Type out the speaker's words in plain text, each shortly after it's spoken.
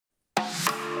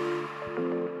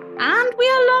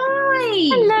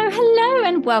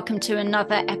everyone. Welcome to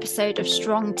another episode of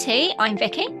Strong Tea. I'm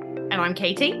Vicky. And I'm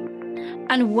Katie.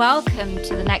 And welcome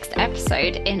to the next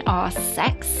episode in our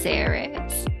sex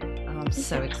series. Oh, I'm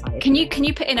so excited. Can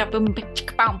you put in a boom,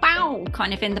 bow, bow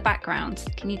kind of in the background?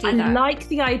 Can you do that? I like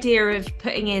the idea of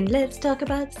putting in, let's talk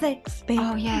about sex, babe.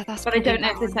 Oh, yeah, that's But I don't know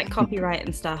if there's like copyright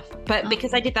and stuff. But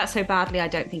because I did that so badly, I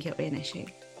don't think it'll be an issue.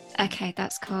 Okay,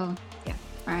 that's cool. Yeah.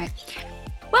 All right.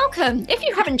 Welcome. If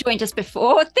you haven't joined us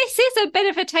before, this is a bit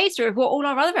of a taster of what all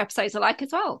our other episodes are like as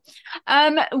well.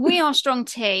 We are Strong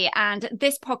Tea, and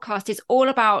this podcast is all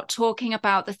about talking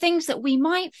about the things that we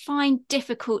might find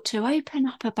difficult to open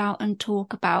up about and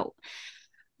talk about.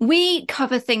 We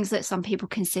cover things that some people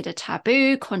consider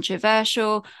taboo,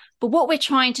 controversial, but what we're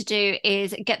trying to do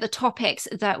is get the topics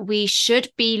that we should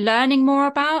be learning more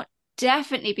about,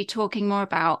 definitely be talking more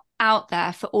about, out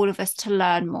there for all of us to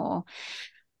learn more.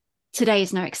 Today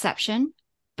is no exception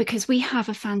because we have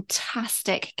a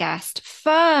fantastic guest,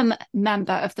 firm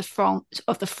member of the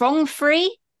Frong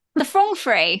Free.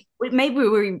 Maybe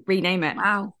we'll rename it.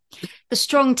 Wow. The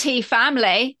Strong Tea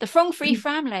family, the Frong Free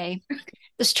family,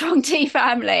 the Strong Tea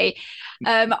family,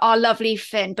 our lovely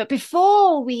Finn. But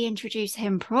before we introduce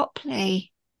him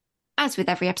properly, as with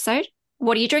every episode,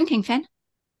 what are you drinking, Finn?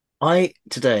 I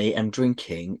today am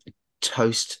drinking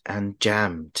toast and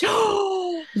jam tea.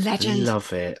 Legend. I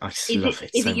love it. I just love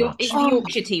it so much. Is the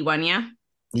Yorkshire tea one, yeah?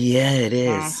 Yeah, it is.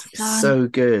 Yes. It's so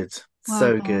good. Well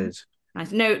So done. good.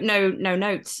 Nice. No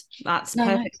notes. That's No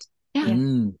perfect. Yeah.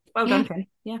 Mm, Well Yeah. done, Finn.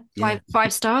 Yeah. yeah.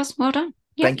 Five stars. Well done.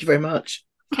 Yeah. Thank you very much.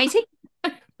 Katie?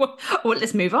 Well,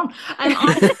 let's move on.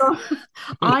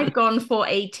 I've gone for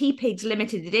a Tea Pigs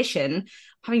limited edition,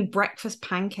 having breakfast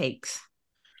pancakes.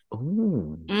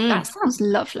 Ooh. That sounds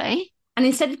lovely. And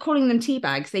instead of calling them tea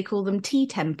bags, they call them tea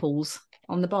temples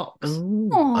on the box. Ooh.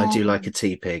 Aw. I do like a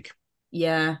tea pig.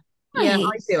 Yeah. Yeah, I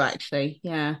Nice. do actually.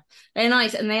 Yeah. They're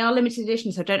nice and they are limited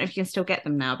edition, so I don't know if you can still get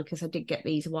them now because I did get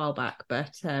these a while back,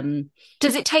 but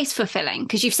Does it taste fulfilling?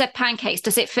 Because you've said pancakes.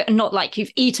 Does it fit? Not like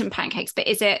you've eaten pancakes, but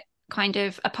is it kind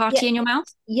of a party in your mouth?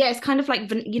 yeah, it's kind of like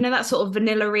that sort of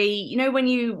vanilla-y, when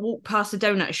you walk past a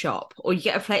donut shop or you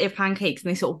get a plate of pancakes and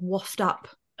they sort of waft up.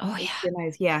 Oh yeah. Your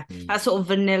nose. Yeah. Mm. That sort of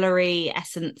vanilla-y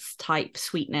essence type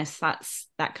sweetness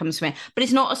that comes from it. But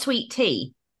it's not a sweet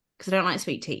tea because I don't like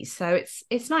sweet teas. So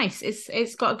it's nice.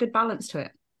 It's got a good balance to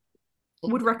it.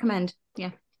 Would recommend.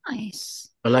 Yeah. Nice.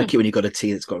 I like it when you've got a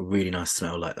tea that's got a really nice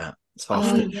smell like that. It's half,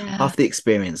 Oh, the, yeah. half the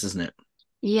experience, isn't it?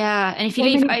 Yeah, and if you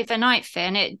Well, leave then- it overnight,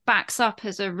 Finn, it backs up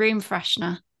as a room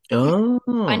freshener. Oh.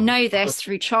 I know this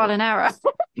through trial and error.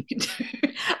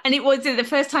 And it was the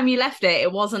first time you left it.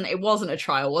 It wasn't a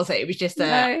trial, was it? It was just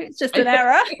No, it's just an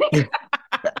error.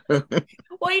 What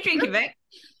are you drinking, Vic?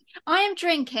 I am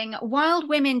drinking Wild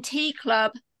Women Tea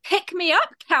Club Pick Me Up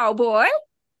Cowboy.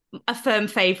 A firm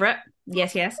favourite.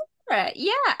 Yes.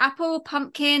 Yeah, apple,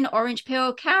 pumpkin, orange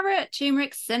peel, carrot,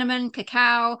 turmeric, cinnamon,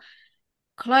 cacao,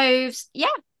 cloves. Yeah,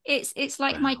 it's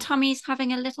like my Wow. tummy's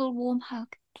having a little warm hug,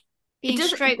 being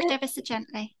does- stroked it- ever so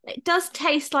gently. It does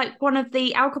taste like one of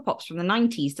the Alcopops from the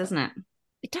 90s, doesn't it?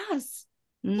 It does.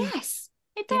 Mm. Yes,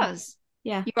 it Yeah. does.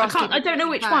 Yeah. You're asking I don't know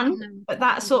me which back, one, no. but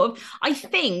that sort of, I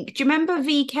think, do you remember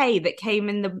VK that came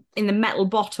in the metal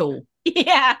bottle?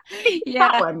 Yeah, That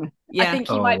yeah. one. Yeah. I think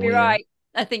you Oh, might be yeah. right.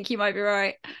 I think you might be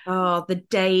right. Oh, the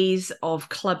days of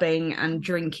clubbing and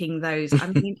drinking those. I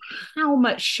mean, how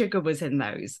much sugar was in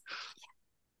those?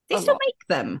 They A still lot. make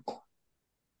them.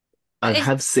 I It's-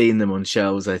 have seen them on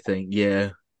shelves, I think.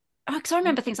 Yeah. Because I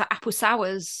remember things like apple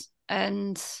sours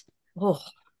and Oh,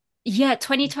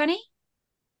 2020.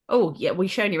 yeah.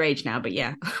 We've shown your age now, but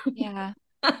yeah. Yeah,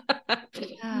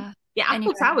 yeah. Yeah, Apple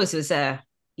Anyway. Towers was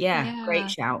Yeah. great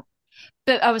shout.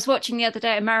 But I was watching the other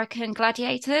day American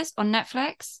Gladiators on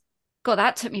Netflix. God,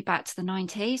 that took me back to the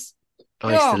 90s.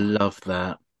 I used to God. love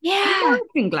that. Yeah,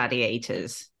 American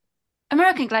Gladiators.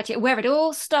 American Gladiator, where it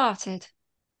all started.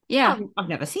 Yeah. I've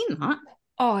never seen that.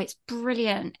 Oh, it's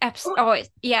brilliant.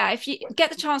 If you get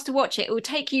the chance to watch it, it will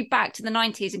take you back to the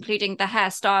 90s, including the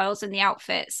hairstyles and the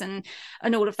outfits and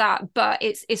all of that. But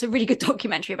it's a really good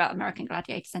documentary about American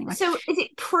Gladiators anyway. So is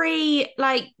it pre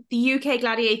like the UK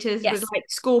Gladiators Yes. with like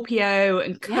Scorpio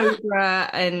and Yeah. Cobra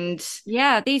and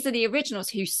Yeah, these are the originals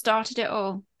who started it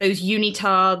all. those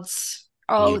unitards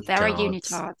Oh, there are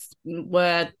Unitards. unitards.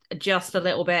 were just a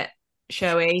little bit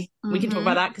showy. We can talk Mhm.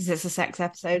 about that because it's a sex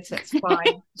episode, so it's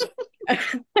fine.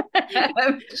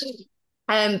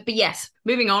 But yes,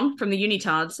 moving on from the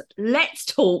unitards, let's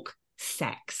talk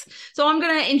sex. So I'm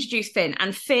going to introduce Finn,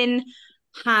 and Finn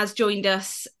has joined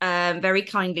us very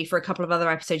kindly for a couple of other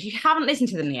episodes. If you haven't listened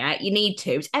to them yet, you need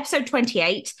to. It's episode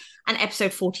 28 and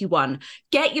episode 41.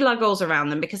 Get your luggles around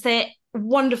them because they're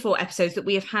wonderful episodes that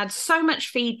we have had so much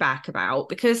feedback about,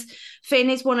 because Finn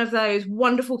is one of those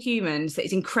wonderful humans that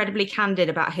is incredibly candid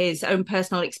about his own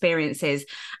personal experiences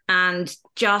and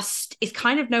just is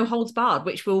kind of no holds barred,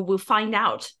 which we'll find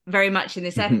out very much in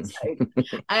this episode.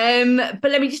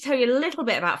 But let me just tell you a little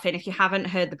bit about Finn if you haven't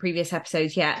heard the previous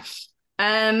episodes yet.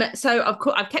 So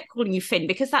I've kept calling you Finn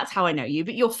because that's how I know you,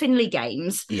 but you're Finley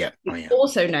Games,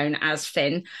 also known as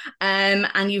Finn,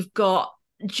 and you've got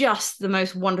just the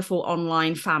most wonderful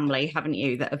online family, haven't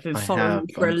you, that have been following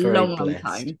you for a long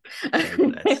time.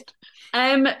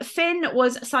 Finn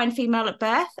was assigned female at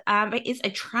birth, but is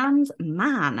a trans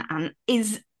man and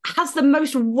has the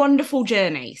most wonderful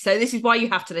journey. So this is why you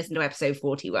have to listen to episode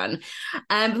 41.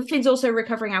 But Finn's also a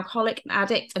recovering alcoholic and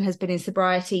addict and has been in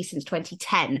sobriety since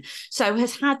 2010. So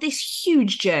has had this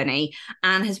huge journey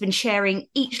and has been sharing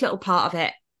each little part of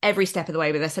it every step of the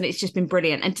way with us, and it's just been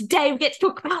brilliant. And today we get to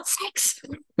talk about sex.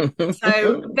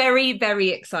 So very, very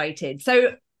excited.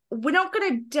 So we're not going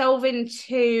to delve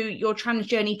into your trans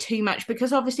journey too much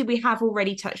because obviously we have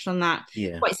already touched on that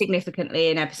quite significantly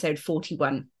in episode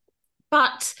 41.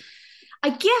 But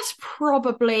I guess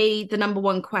probably the number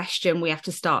one question we have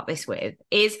to start this with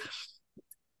is,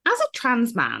 as a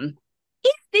trans man,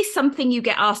 is this something you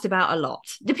get asked about a lot?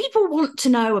 Do people want to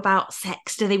know about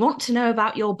sex? Do they want to know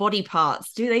about your body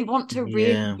parts? Do they want to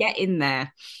really get in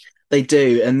there? They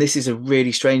do. And this is a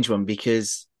really strange one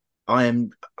because I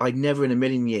never in a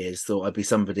million years thought I'd be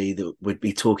somebody that would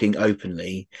be talking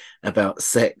openly about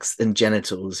sex and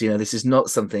genitals. You know, this is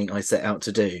not something I set out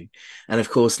to do. And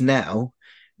of course, now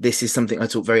this is something I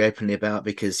talk very openly about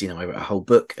because, you know, I wrote a whole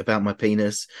book about my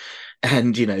penis.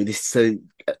 And, you know, so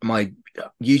my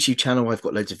YouTube channel, I've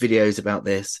got loads of videos about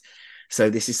this. So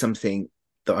this is something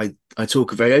that I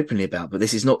talk very openly about, but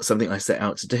this is not something I set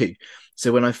out to do.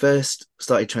 So when I first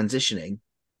started transitioning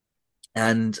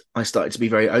and I started to be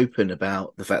very open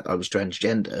about the fact that I was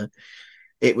transgender,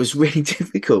 it was really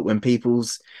difficult when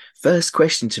people's first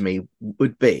question to me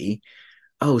would be,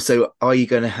 oh, so are you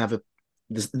going to have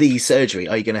the surgery?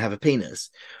 Are you going to have a penis?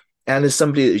 And as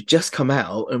somebody that had just come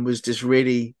out and was just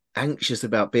really anxious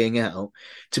about being out,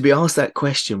 to be asked that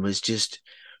question was just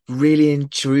really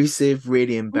intrusive,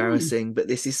 really embarrassing. But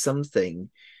this is something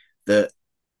that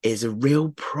is a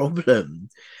real problem,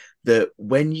 that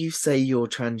when you say you're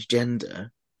transgender,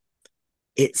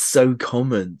 it's so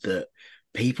common that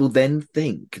people then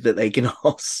think that they can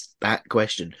ask that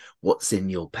question, what's in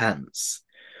your pants?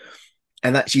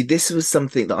 And actually, this was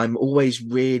something that I'm always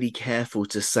really careful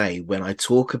to say when I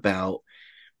talk about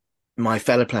my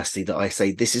phalloplasty, that I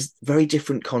say this is very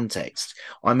different context.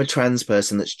 I'm a trans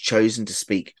person that's chosen to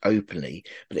speak openly,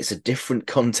 but it's a different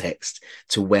context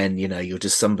to when, you know, you're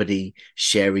just somebody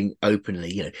sharing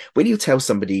openly. You know, when you tell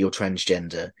somebody you're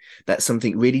transgender, that's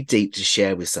something really deep to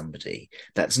share with somebody.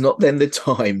 That's not then the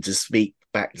time to speak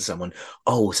back to someone,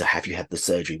 oh, so have you had the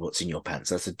surgery? What's in your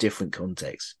pants? That's a different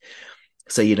context.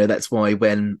 So, you know, that's why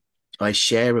when I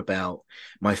share about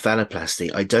my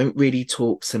phalloplasty, I don't really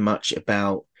talk so much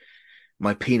about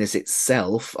my penis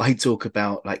itself. I talk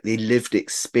about like the lived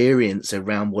experience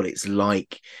around what it's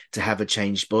like to have a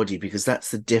changed body, because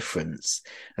that's the difference.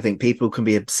 I think people can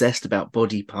be obsessed about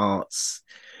body parts,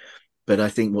 but I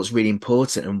think what's really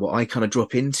important and what I kind of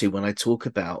drop into when I talk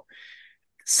about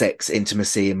sex,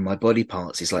 intimacy, and my body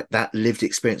parts is like that lived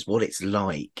experience, what it's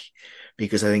like.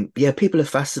 Because I think, people are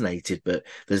fascinated, but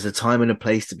there's a time and a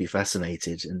place to be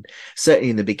fascinated. And certainly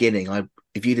in the beginning,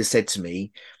 if you'd have said to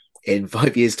me, in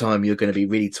 5 years' time, you're going to be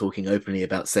really talking openly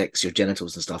about sex, your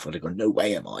genitals and stuff, I'd have gone, no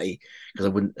way am I, because I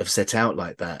wouldn't have set out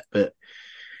like that. But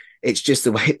it's just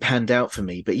the way it panned out for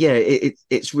me. But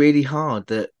it's really hard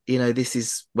that, you know, this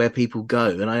is where people go.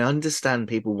 And I understand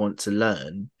people want to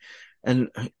learn. And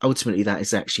ultimately, that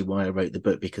is actually why I wrote the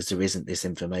book, because there isn't this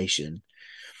information.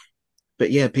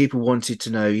 But people wanted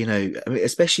to know, you know, I mean,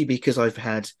 especially because I've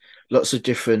had lots of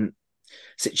different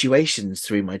situations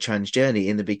through my trans journey.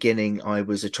 In the beginning, I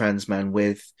was a trans man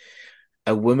with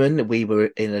a woman. We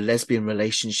were in a lesbian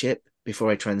relationship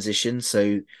before I transitioned.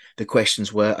 So the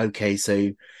questions were, okay, so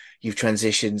you've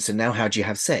transitioned, so now how do you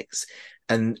have sex?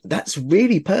 And that's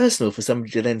really personal for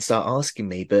somebody to then start asking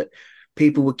me. But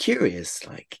people were curious,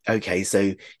 like, okay,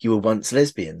 so you were once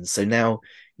lesbian, so now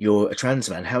you're a trans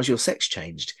man, how's your sex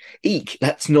changed? Eek,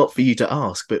 that's not for you to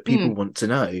ask, but people want to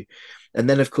know. And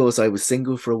then, of course, I was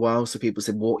single for a while, so people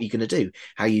said, what are you going to do?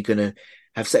 How are you going to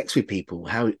have sex with people?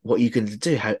 What are you going to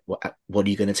do? What are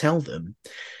you going to tell them?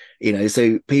 You know,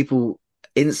 so people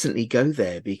instantly go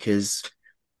there because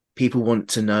people want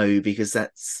to know, because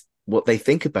that's what they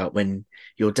think about when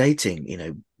you're dating. You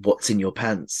know, what's in your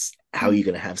pants? How are you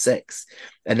going to have sex?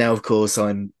 And now, of course,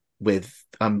 I'm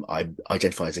I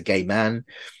identify as a gay man.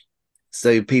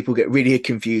 So people get really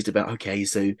confused about, okay,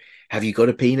 so have you got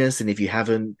a penis? And if you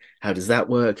haven't, how does that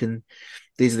work? And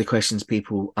these are the questions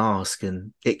people ask,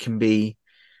 and it can be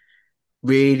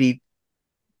really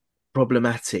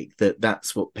problematic that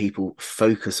that's what people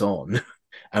focus on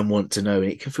and want to know,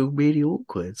 and it can feel really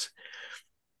awkward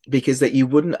because that you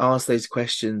wouldn't ask those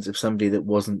questions of somebody that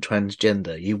wasn't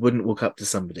transgender. You wouldn't walk up to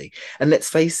somebody, and let's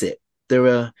face it, there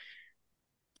are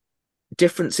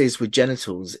differences with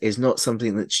genitals is not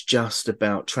something that's just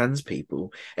about trans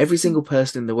people. Every single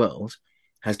person in the world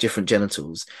has different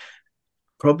genitals.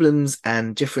 Problems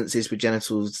and differences with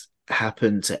genitals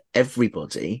happen to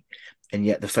everybody, and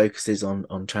yet the focus is on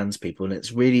trans people, and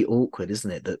it's really awkward,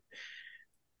 isn't it, that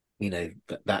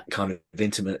that kind of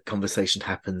intimate conversation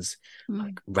happens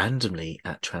like randomly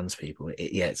at trans people.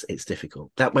 It's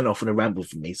difficult. That went off on a ramble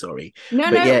from me, sorry.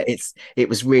 Yeah, it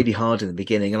was really hard in the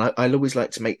beginning, and I'll always like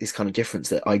to make this kind of difference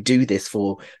that I do this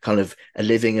for kind of a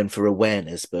living and for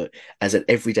awareness, but as an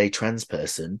everyday trans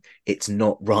person, it's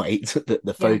not right that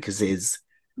the focus is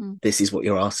this is what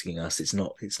you're asking us. It's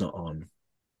not on.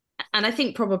 And I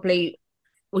think probably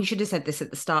we should have said this at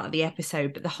the start of the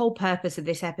episode, but the whole purpose of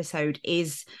this episode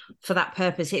is for that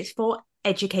purpose. It's for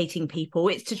educating people.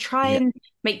 It's to try and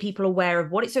make people aware of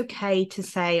what it's okay to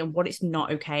say and what it's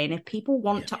not okay. And if people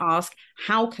want to ask,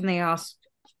 how can they ask,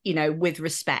 with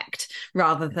respect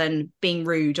rather than being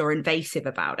rude or invasive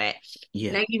about it?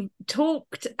 Now, you've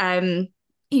talked,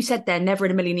 you said there, never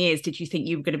in a million years did you think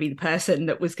you were going to be the person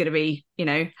that was going to be,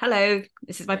 hello,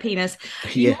 this is my penis.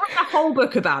 You wrote a whole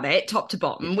book about it, top to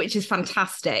bottom, which is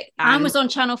fantastic. And was on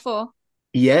Channel 4.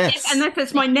 Yes. And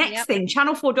that's my next thing,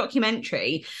 Channel 4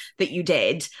 documentary that you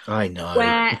did. I know.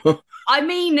 Where, I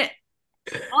mean,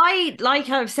 like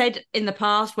I've said in the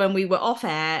past when we were off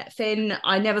air, Finn,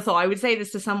 I never thought I would say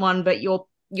this to someone, but your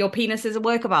penis is a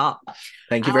work of art.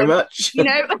 Thank you very much.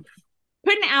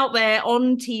 Putting it out there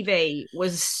on TV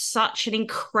was such an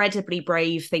incredibly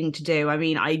brave thing to do. I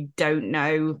mean, I don't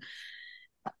know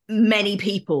many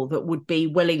people that would be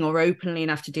willing or openly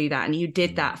enough to do that. And you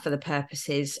did that for the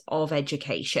purposes of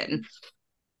education.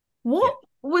 What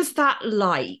was that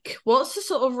like? What's the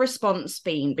sort of response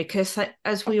been? Because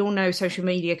as we all know, social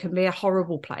media can be a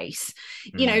horrible place.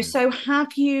 So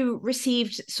have you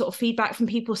received sort of feedback from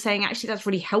people saying, actually, that's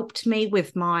really helped me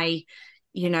with my,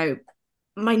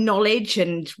 my knowledge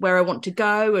and where I want to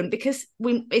go? And because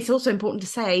it's also important to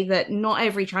say that not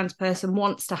every trans person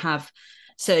wants to have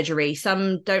surgery.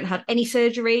 Some don't have any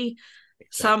surgery. Exactly.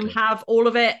 Some have all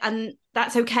of it, and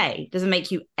that's okay. Doesn't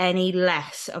make you any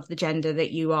less of the gender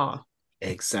that you are.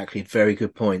 Exactly. Very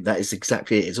good point. That is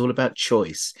exactly it. It's all about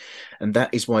choice. And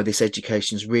that is why this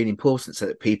education is really important, so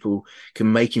that people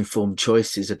can make informed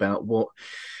choices about what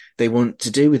they want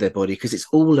to do with their body, because it's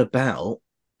all about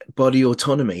body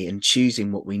autonomy and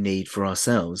choosing what we need for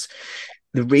ourselves.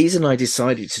 The reason I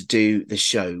decided to do the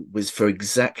show was for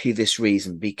exactly this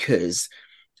reason, because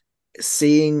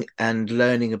seeing and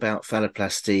learning about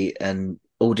phalloplasty and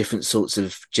all different sorts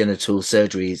of genital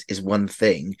surgeries is one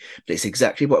thing, but it's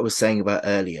exactly what I was saying about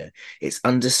earlier. It's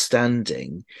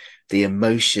understanding the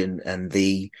emotion and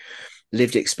the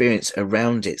lived experience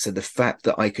around it. So the fact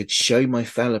that I could show my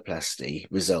phalloplasty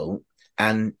result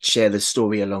and share the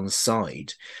story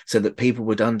alongside, so that people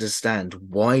would understand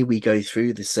why we go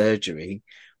through the surgery,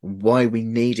 why we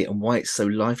need it, and why it's so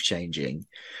life-changing.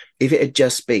 If it had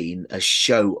just been a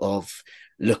show of,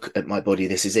 look at my body,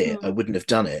 this is it, I wouldn't have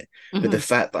done it. But the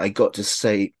fact that I got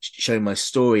to show my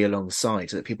story alongside,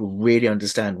 so that people really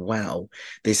understand, wow,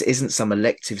 this isn't some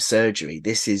elective surgery,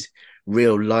 this is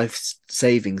real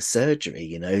life-saving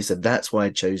surgery, so that's why I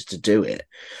chose to do it.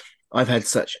 I've had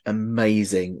such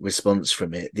amazing response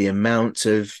from it. The amount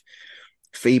of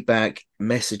feedback,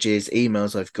 messages,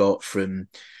 emails I've got from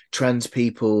trans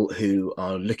people who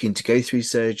are looking to go through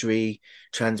surgery,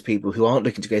 trans people who aren't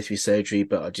looking to go through surgery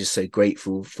but are just so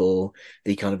grateful for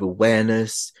the kind of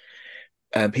awareness.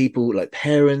 People like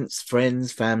parents,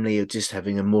 friends, family are just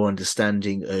having a more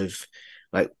understanding of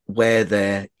like where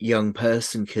their young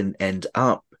person can end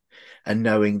up, and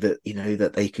knowing that,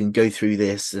 that they can go through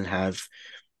this and have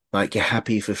like a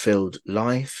happy, fulfilled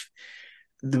life.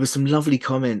 There were some lovely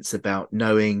comments about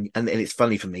knowing, and it's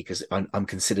funny for me because I'm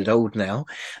considered old now,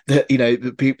 that,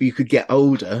 that people, you could get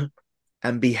older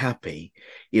and be happy,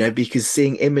 because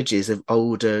seeing images of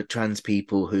older trans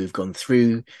people who've gone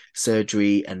through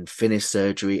surgery and finished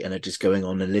surgery and are just going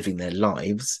on and living their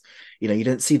lives, you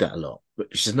don't see that a lot,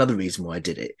 which is another reason why I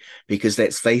did it. Because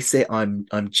let's face it, I'm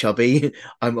chubby,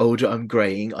 I'm older, I'm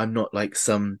graying, I'm not like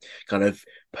some kind of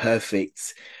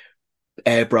perfect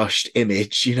airbrushed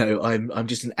image. I'm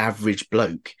just an average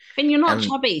bloke. And you're not And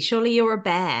chubby. Surely you're a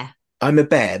bear. I'm a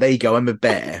bear. There you go. I'm a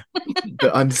bear.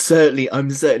 But I'm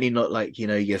certainly not like,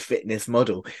 your fitness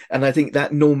model. And I think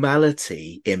that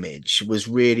normality image was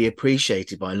really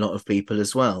appreciated by a lot of people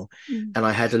as well. Mm. And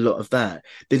I had a lot of that.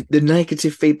 The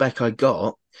negative feedback I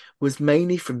got was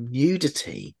mainly from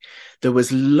nudity. There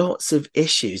was lots of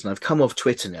issues, and I've come off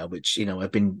Twitter now, which,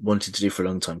 I've been wanting to do for a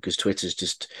long time, because Twitter's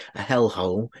just a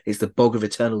hellhole. It's the bog of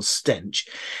eternal stench.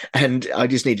 And I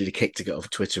just needed a kick to get off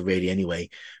Twitter, really, anyway.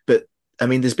 But I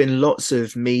mean, there's been lots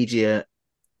of media,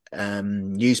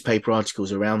 newspaper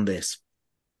articles around this,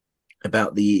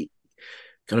 about the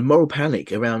kind of moral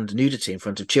panic around nudity in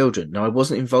front of children. Now, I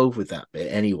wasn't involved with that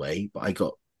bit anyway, but I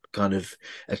got kind of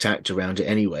attacked around it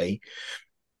anyway.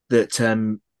 That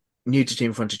nudity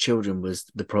in front of children was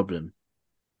the problem.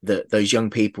 That those young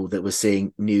people that were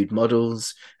seeing nude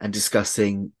models and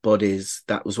discussing bodies,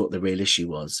 that was what the real issue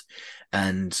was.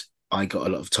 And I got a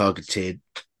lot of targeted,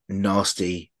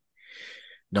 nasty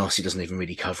doesn't even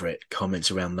really cover it, comments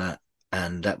around that.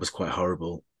 And that was quite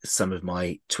horrible. Some of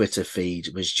my Twitter feed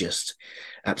was just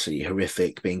absolutely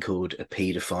horrific, being called a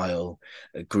paedophile,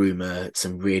 a groomer,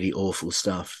 some really awful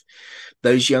stuff.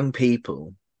 Those young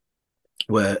people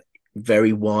were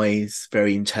very wise,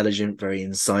 very intelligent, very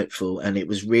insightful. And it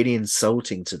was really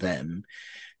insulting to them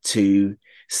to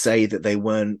say that they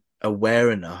weren't aware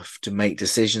enough to make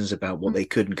decisions about what they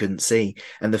could and couldn't see.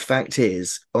 And the fact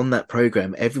is, on that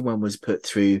program, everyone was put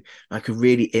through like a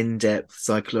really in-depth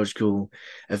psychological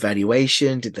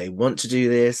evaluation. Did they want to do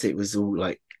this? It was all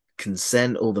like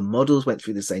consent. All the models went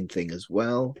through the same thing as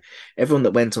well. Everyone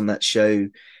that went on that show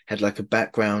had like a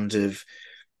background of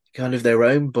kind of their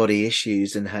own body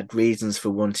issues and had reasons for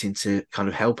wanting to kind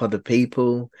of help other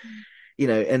people,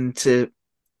 and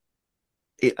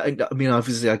I mean,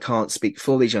 obviously I can't speak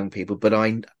for these young people, but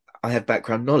I have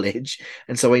background knowledge.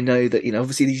 And so I know that,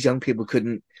 obviously these young people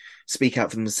couldn't speak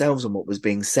out for themselves on what was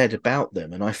being said about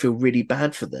them. And I feel really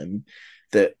bad for them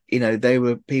that, they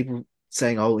were people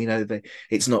saying, oh,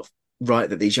 it's not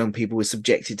right that these young people were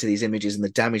subjected to these images and the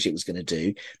damage it was going to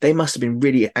do. They must have been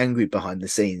really angry behind the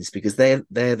scenes, because there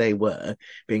they were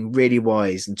being really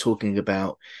wise and talking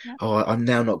about, oh, I'm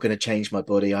now not going to change my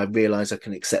body. I realize I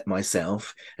can accept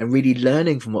myself, and really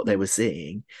learning from what they were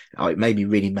seeing. Oh, it made me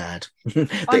really mad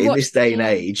that in this day and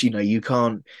age, you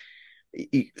can't,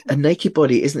 a naked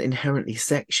body isn't inherently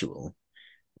sexual.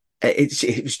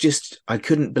 It was just, I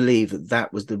couldn't believe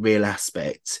that was the real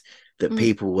aspect that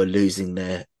people were losing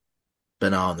their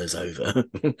bananas over.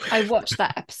 I watched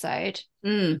that episode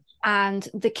and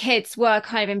the kids were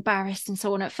kind of embarrassed and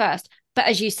so on at first, but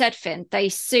as you said, Finn, they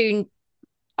soon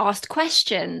asked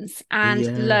questions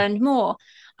and learned more.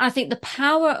 And I think the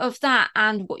power of that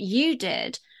and what you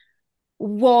did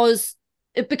was,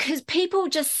 because people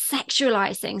just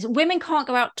sexualize things. Women can't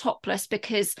go out topless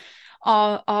because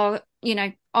our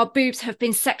boobs have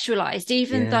been sexualized,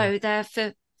 even though they're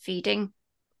for feeding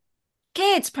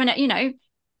kids,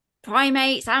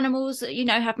 primates, animals,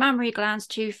 have mammary glands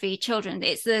to feed children.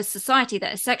 It's the society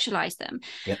that has sexualized them.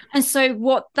 Yep. And so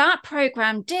what that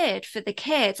program did for the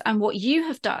kids, and what you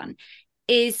have done,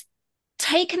 is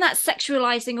taken that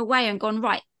sexualizing away and gone,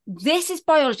 right, this is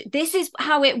biology, this is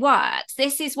how it works,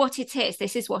 this is what it is,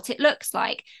 this is what it looks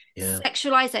like.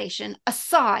 Sexualization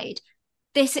aside,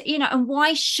 this, and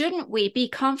why shouldn't we be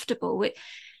comfortable with,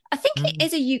 I think it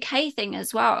is a UK thing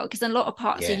as well, because in a lot of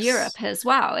parts of Europe as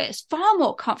well, it's far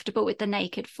more comfortable with the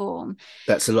naked form.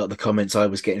 That's a lot of the comments I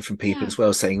was getting from people as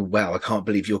well, saying, wow, I can't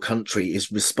believe your country is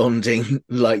responding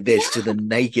like this to the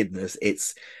nakedness.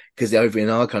 It's because over in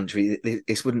our country,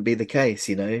 this wouldn't be the case,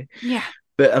 Yeah.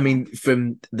 But I mean,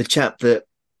 from the chap that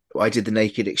I did the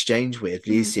naked exchange with,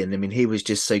 Lucian, I mean, he was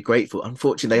just so grateful.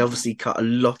 Unfortunately, they obviously cut a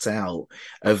lot out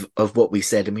of what we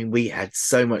said. I mean, we had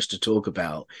so much to talk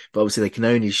about, but obviously they can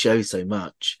only show so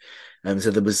much.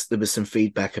 So there was some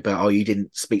feedback about, oh, you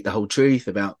didn't speak the whole truth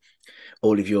about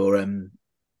all of your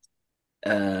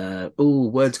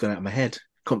words gone out of my head,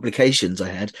 complications I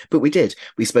had. But we did.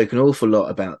 We spoke an awful lot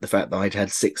about the fact that I'd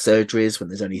had 6 surgeries when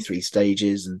there's only 3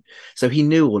 stages, and so he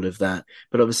knew all of that.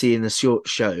 But obviously in a short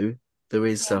show, there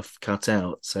is stuff cut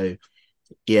out. So,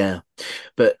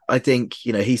 but I think,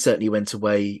 he certainly went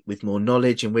away with more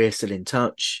knowledge, and we're still in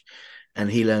touch, and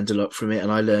he learned a lot from it,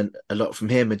 and I learned a lot from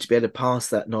him. And to be able to pass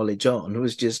that knowledge on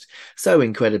was just so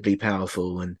incredibly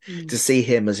powerful. And to see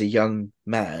him as a young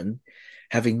man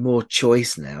having more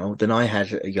choice now than I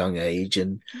had at a young age,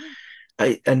 and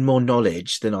more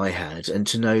knowledge than I had, and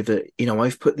to know that,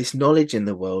 I've put this knowledge in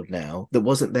the world now that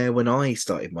wasn't there when I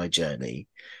started my journey.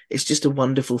 It's just a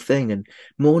wonderful thing. And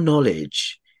more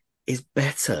knowledge is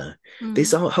better.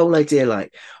 This Mm. whole idea,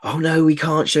 like, oh no, we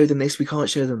can't show them this, we can't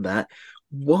show them that.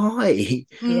 Why?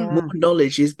 More Yeah.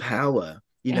 knowledge is power.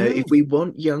 You know, if Mm. we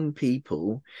want young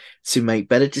people to make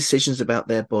better decisions about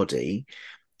their body,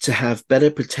 to have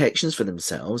better protections for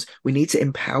themselves, we need to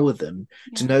empower them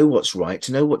to Yeah. know what's right,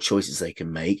 to know what choices they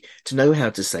can make, to know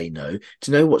how to say no,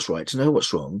 to know what's right, to know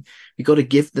what's wrong. We've got to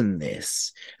give them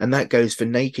this. And that goes for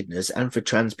nakedness and for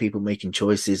trans people making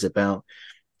choices about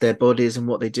their bodies and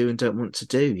what they do and don't want to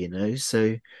do, you know?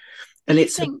 So, Do and you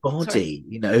it's a think, sorry. body,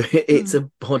 you know, it's Mm.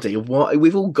 a body. Why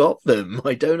we've all got them.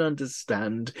 I don't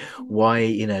understand why,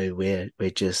 you know, we're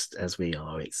just as we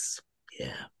are. It's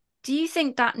yeah. Do you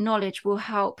think that knowledge will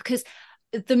help? Because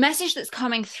the message that's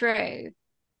coming through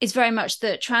is very much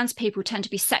that trans people tend to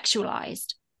be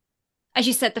sexualized. As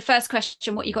you said, the first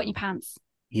question, what you got in your pants?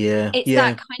 Yeah, It's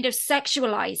yeah. that kind of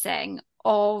sexualizing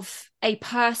of a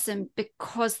person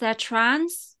because they're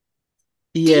trans.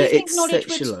 Do Yeah, you think it's knowledge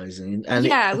would, sexualizing, and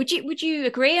yeah, would you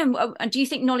agree? And do you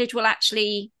think knowledge will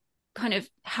actually kind of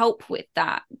help with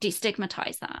that,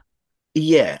 destigmatize that?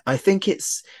 yeah, I think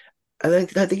it's. I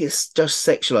think it's just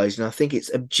sexualizing. I think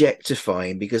it's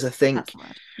objectifying because I That's think the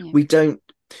word. Yeah. we don't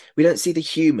we don't see the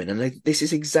human, and this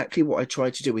is exactly what I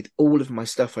try to do with all of my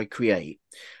stuff I create.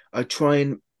 I try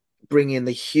and bring in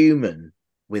the human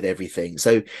with everything.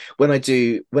 So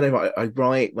whenever I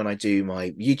write, when I do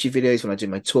my YouTube videos, when I do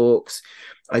my talks,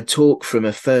 I talk from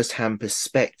a first-hand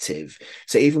perspective.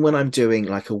 So even when I'm doing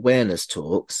like awareness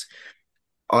talks,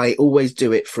 I always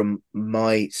do it from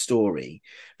my story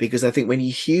because I think when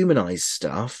you humanize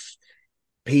stuff,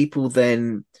 people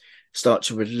then start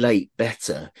to relate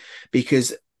better.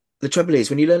 Because the trouble is,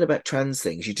 when you learn about trans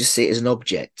things, you just see it as an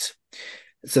object.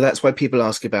 So that's why people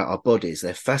ask about our bodies.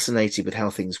 They're fascinated with how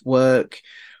things work,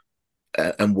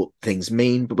 and what things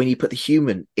mean. But when you put the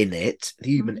human in it, the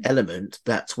human Mm. element,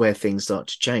 that's where things start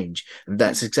to change. And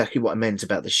that's exactly what I meant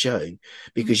about the show, Mm.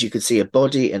 because you could see a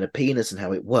body and a penis and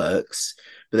how it works.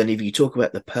 But then if you talk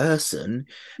about the person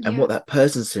and Yeah. what that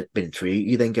person's been through,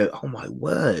 you then go, oh my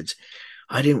word,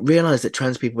 I didn't realize that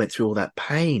trans people went through all that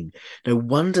pain. No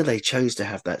wonder they chose to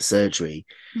have that surgery.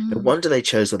 No Mm. wonder they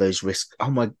chose all those risks. Oh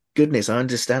my goodness, I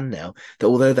understand now that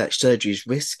although that surgery is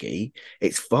risky,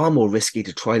 it's far more risky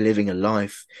to try living a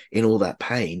life in all that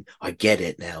pain. I get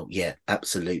it now. Yeah,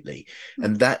 absolutely. Mm.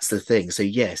 And that's the thing. So,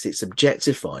 yes, it's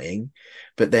objectifying.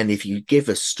 But then if you give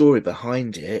a story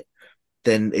behind it,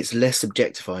 then it's less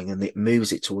objectifying and it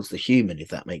moves it towards the human, if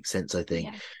that makes sense, I think.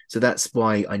 Yeah. So that's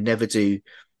why I never do,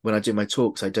 when I do my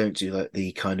talks, I don't do like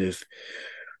the kind of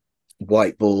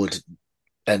whiteboard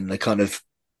and the kind of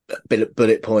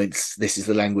bullet points. This is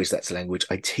the language, that's the language.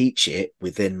 I teach it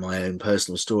within my own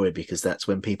personal story because that's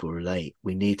when people relate.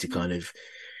 We need to kind of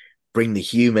bring the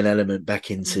human element back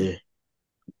into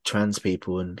trans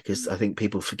people, and because I think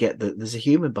people forget that there's a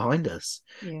human behind us.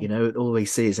 Yeah. You know, all we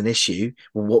see is an issue.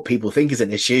 Well, what people think is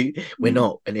an issue, we're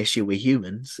not an issue, we're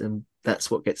humans, and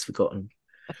that's what gets forgotten.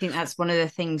 I think that's one of the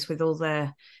things with all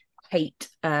the hate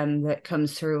that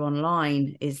comes through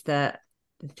online, is that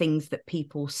the things that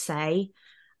people say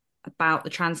about the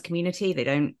trans community, they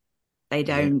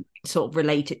don't sort of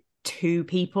relate it to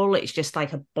people. It's just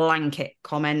like a blanket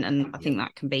comment, and I think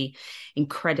that can be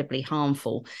incredibly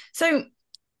harmful. So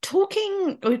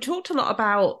we talked a lot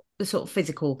about the sort of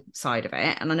physical side of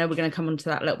it, and I know we're going to come on to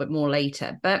that a little bit more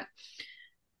later, but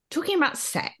talking about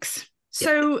sex.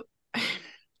 So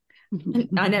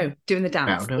I know, doing the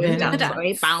dance. Bow, Doing the yeah. dance,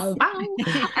 sorry. Bow, bow.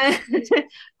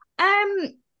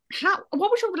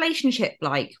 What was your relationship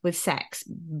like with sex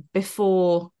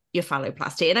before your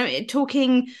phalloplasty? And I'm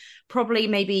talking probably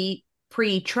maybe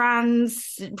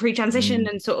pre-transition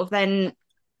and sort of then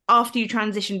after you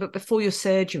transition, but before your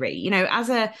surgery, you know, as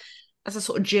a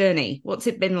sort of journey, what's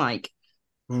it been like?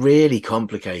 Really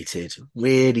complicated,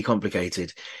 really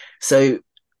complicated. So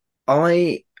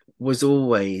I was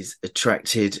always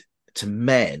attracted to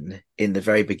men in the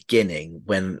very beginning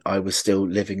when I was still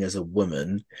living as a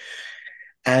woman.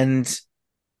 And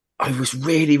I was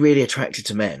really, really attracted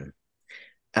to men.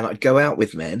 And I'd go out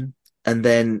with men. And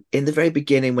then in the very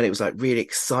beginning, when it was like really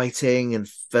exciting and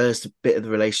first bit of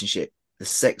the relationship, the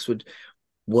sex would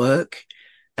work.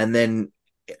 And then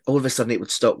all of a sudden it would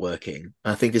stop working.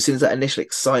 I think as soon as that initial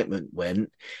excitement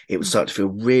went, it would start to feel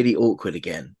really awkward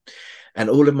again. And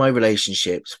all of my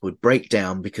relationships would break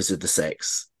down because of the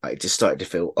sex. I just started to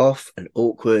feel off and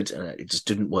awkward and it just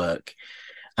didn't work.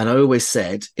 And I always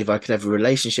said, if I could have a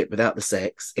relationship without the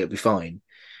sex, it would be fine.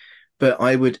 But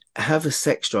I would have a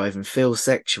sex drive and feel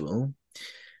sexual,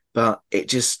 but it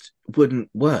just wouldn't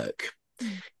work.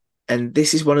 And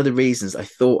this is one of the reasons I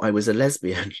thought I was a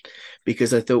lesbian,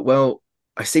 because I thought, well,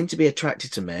 I seem to be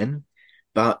attracted to men,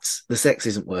 but the sex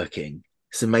isn't working.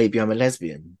 So maybe I'm a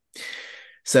lesbian.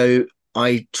 So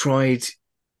I tried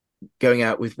going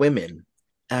out with women,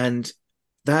 and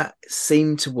that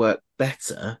seemed to work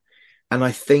better. And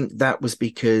I think that was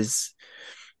because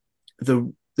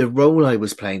the role I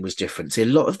was playing was different. See, a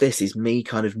lot of this is me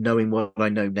kind of knowing what I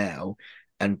know now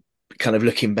and kind of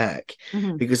looking back,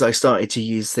 because I started to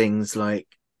use things like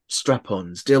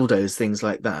strap-ons, dildos, things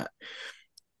like that.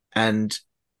 And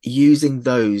using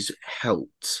those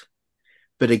helped.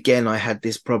 But again, I had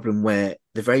this problem where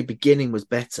the very beginning was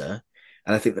better.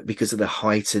 And I think that because of the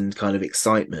heightened kind of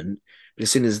excitement, but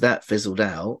as soon as that fizzled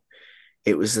out,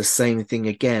 it was the same thing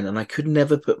again. And I could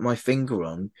never put my finger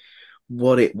on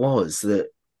what it was that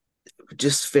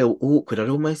just feel awkward. I'd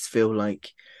almost feel like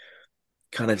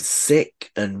kind of sick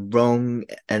and wrong,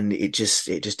 and it just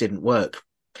didn't work.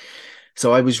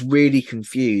 So I was really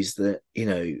confused that,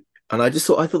 and I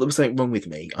thought there was something wrong with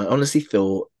me. I honestly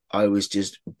thought I was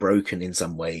just broken in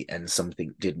some way and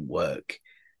something didn't work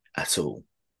at all.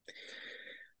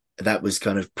 That was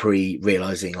kind of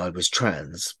pre-realizing I was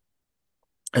trans.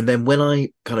 And then when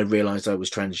I kind of realized I was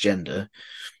transgender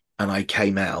and I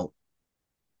came out,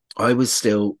 I was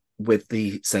still with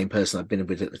the same person I'd been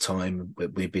with at the time.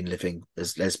 We'd been living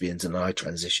as lesbians, and I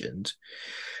transitioned.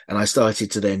 And I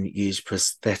started to then use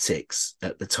prosthetics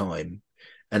at the time.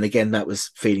 And again, that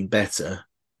was feeling better,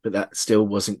 but that still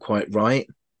wasn't quite right.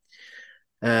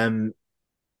 And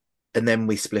then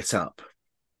we split up.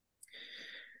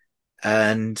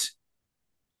 And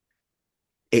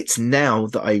it's now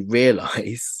that I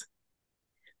realize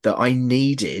that I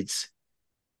needed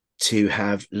to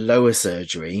have lower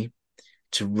surgery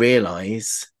to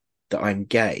realize that I'm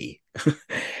gay.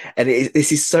 And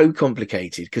this is so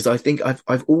complicated, because I think I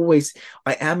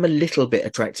am a little bit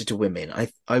attracted to women.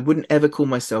 I wouldn't ever call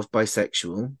myself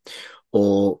bisexual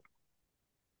or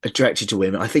attracted to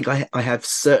women. I think I have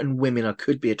certain women I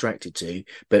could be attracted to,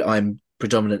 but I'm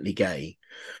predominantly gay.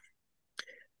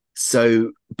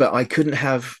 So, but I couldn't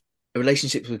have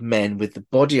relationships with men with the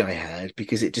body I had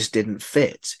because it just didn't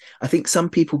fit. I think some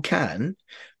people can,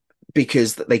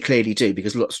 because they clearly do,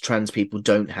 because lots of trans people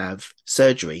don't have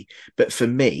surgery. But for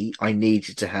me, I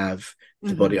needed to have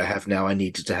the body I have now. I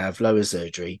needed to have lower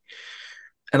surgery.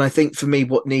 And I think for me,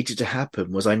 what needed to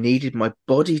happen was I needed my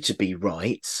body to be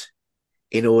right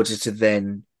in order to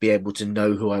then be able to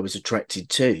know who I was attracted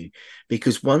to.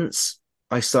 Because once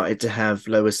I started to have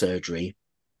lower surgery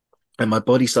and my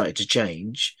body started to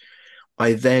change,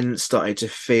 I then started to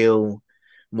feel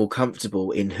more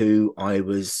comfortable in who I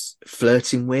was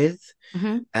flirting with.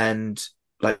 And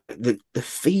like the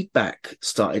feedback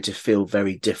started to feel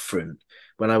very different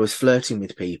when I was flirting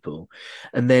with people.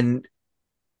 And then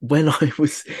when I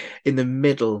was in the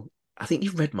middle, I think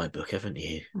you've read my book, haven't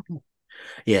you?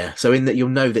 Yeah. So you'll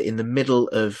know that in the middle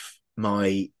of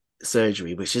my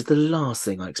surgery, which is the last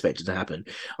thing I expected to happen,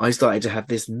 I started to have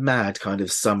this mad kind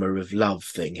of summer of love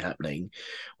thing happening,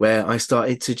 where I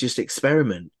started to just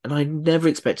experiment. And I never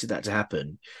expected that to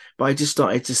happen, but I just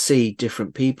started to see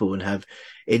different people and have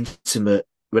intimate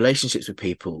relationships with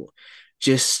people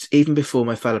just even before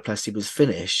my phalloplasty was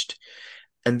finished.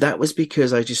 And that was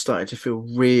because I just started to feel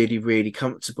really, really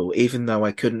comfortable, even though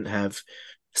I couldn't have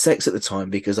sex at the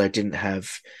time because I didn't have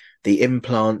the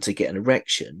implant to get an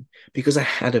erection, because I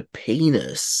had a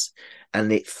penis and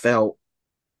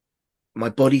my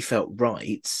body felt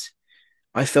right.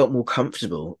 I felt more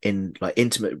comfortable in like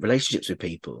intimate relationships with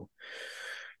people.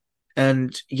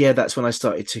 And yeah, that's when I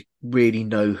started to really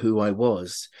know who I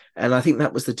was. And I think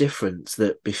that was the difference,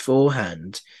 that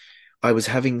beforehand, I was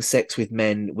having sex with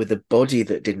men with a body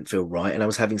that didn't feel right, and I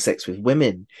was having sex with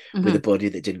women with a body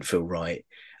that didn't feel right.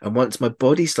 And once my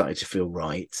body started to feel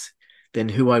right, then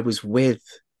who I was with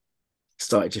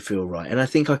started to feel right. And I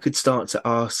think I could start to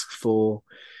ask for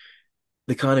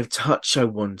the kind of touch I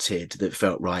wanted that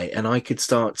felt right. And I could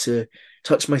start to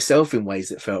touch myself in ways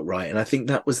that felt right. And I think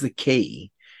that was the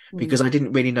key, because I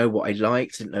didn't really know what I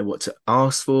liked, didn't know what to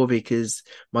ask for, because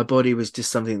my body was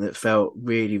just something that felt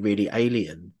really, really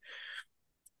alien.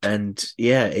 And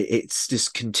yeah, it's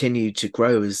just continued to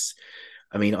grow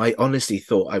I honestly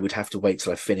thought I would have to wait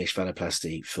till I finished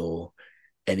phalloplasty for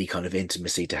any kind of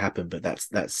intimacy to happen, but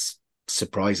that's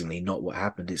surprisingly not what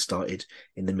happened. It started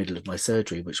in the middle of my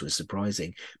surgery, which was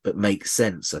surprising, but makes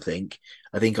sense. I think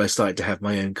I started to have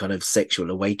my own kind of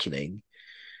sexual awakening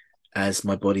as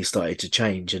my body started to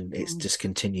change, and it's just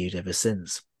continued ever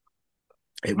since.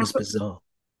 It was bizarre.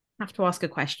 I have to ask a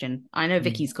question. I know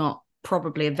Vicky's got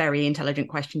probably a very intelligent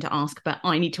question to ask, but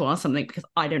I need to ask something because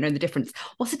I don't know the difference.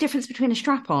 What's the difference between a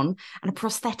strap-on and a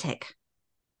prosthetic?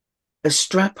 A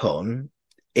strap-on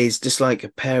is just like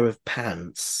a pair of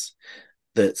pants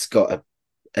that's got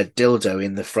a dildo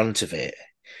in the front of it,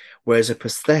 whereas a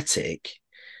prosthetic,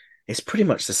 it's pretty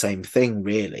much the same thing,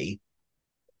 really.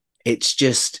 It's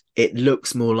just, it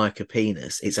looks more like a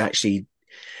penis. It's actually,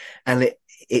 and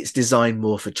it's designed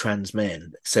more for trans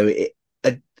men. So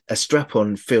a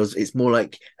strap-on feels, it's more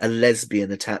like a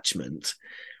lesbian attachment,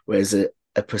 whereas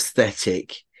a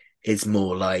prosthetic is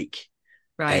more like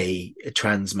a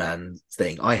trans man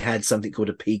thing. I had something called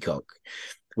a peacock,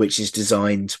 which is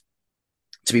designed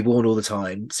to be worn all the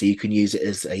time, so you can use it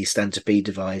as a stand-to-pee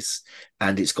device,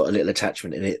 and it's got a little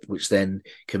attachment in it which then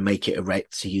can make it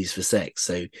erect to use for sex.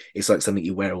 So it's like something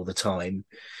you wear all the time,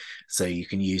 so you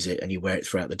can use it and you wear it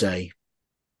throughout the day.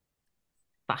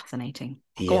 Fascinating.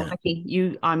 Yeah. Go on,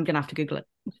 Becky. I'm gonna have to Google it.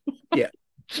 Yeah,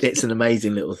 it's an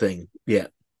amazing little thing. Yeah.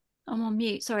 I'm on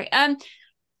mute, sorry.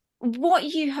 What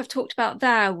you have talked about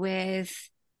there with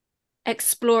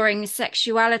exploring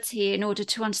sexuality in order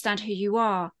to understand who you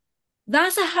are,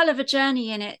 that's a hell of a journey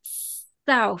in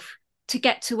itself to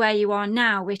get to where you are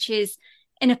now, which is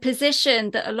in a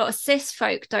position that a lot of cis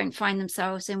folk don't find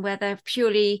themselves in, where they're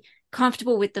purely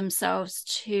comfortable with themselves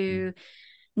to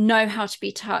know how to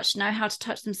be touched, know how to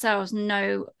touch themselves,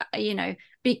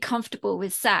 be comfortable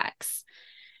with sex.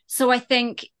 So I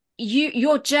think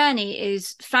your journey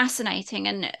is fascinating,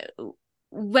 and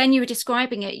when you were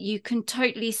describing it, you can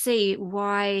totally see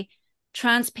why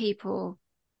trans people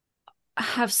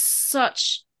have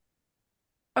such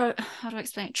how do I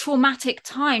explain it? Traumatic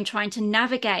time trying to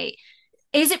navigate.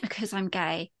 Is it because I'm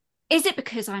gay? Is it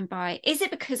because I'm bi? Is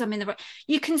it because I'm in the right?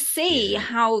 You can see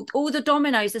how all the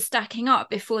dominoes are stacking up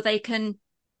before they can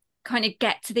kind of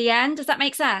get to the end. Does that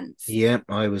make sense? Yeah,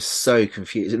 I was so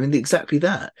confused. I mean, exactly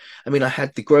that. I mean,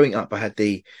 growing up, I had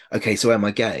okay, so am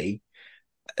I gay?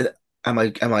 Am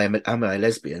I a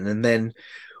lesbian? And then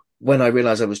when I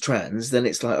realized I was trans, then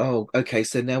it's like, oh, okay,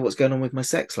 so now what's going on with my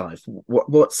sex life?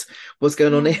 What's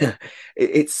going on here?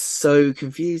 It's so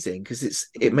confusing because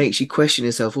it makes you question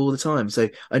yourself all the time. So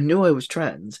I knew I was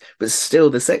trans, but still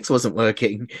the sex wasn't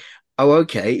working. Oh,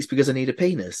 okay, it's because I need a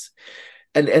penis.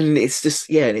 And it's just,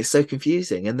 and it's so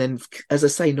confusing. And then, as I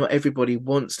say, not everybody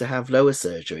wants to have lower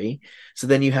surgery. So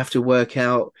then you have to work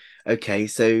out, okay,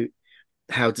 so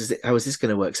how is this going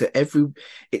to work? So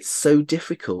it's so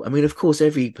difficult. I mean, of course,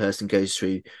 every person goes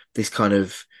through this kind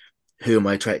of, who am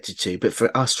I attracted to? But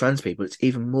for us trans people, it's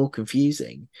even more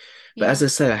confusing. But as I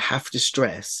say, I have to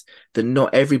stress that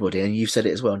not everybody, and you've said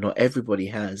it as well, not everybody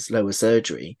has lower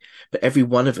surgery, but every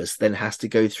one of us then has to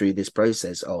go through this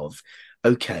process of,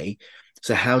 okay,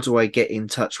 so how do I get in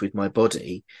touch with my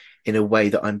body in a way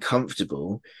that I'm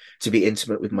comfortable to be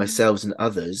intimate with myself and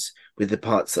others with the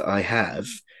parts that I have,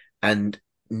 and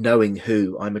knowing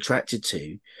who I'm attracted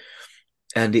to?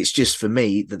 And it's just, for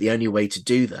me, that the only way to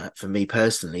do that for me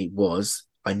personally was,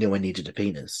 I knew I needed a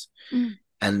penis.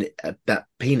 And that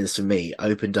penis for me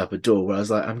opened up a door where I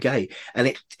was like, I'm gay.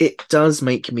 And it does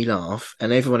make me laugh,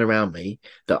 and everyone around me,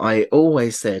 that I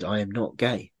always said I am not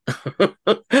gay.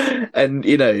 And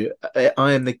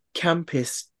I am the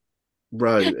campest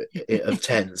row of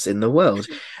tents in the world,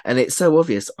 and it's so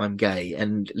obvious I'm gay.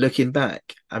 And looking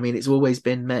back, I mean, it's always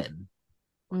been men.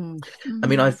 I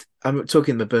mean, I'm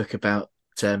talking in the book about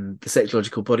the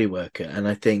sexological body worker, and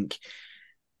I think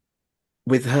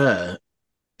with her,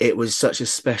 it was such a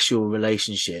special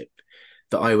relationship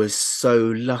that I was so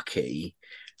lucky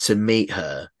to meet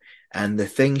her, and the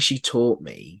things she taught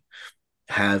me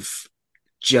have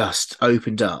just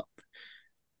opened up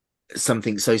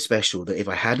something so special that if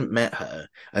I hadn't met her,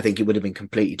 I think it would have been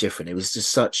completely different. It was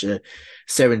just such a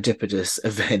serendipitous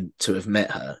event to have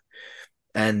met her.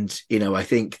 And, I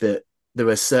think that there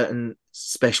are certain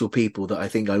special people that I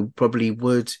think I probably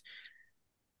would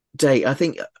date. I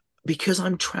think because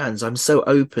I'm trans, I'm so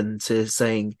open to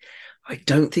saying, I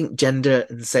don't think gender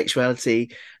and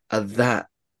sexuality are that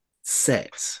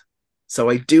set. So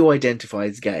I do identify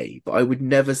as gay, but I would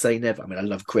never say never. I mean, I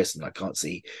love Chris and I can't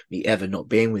see me ever not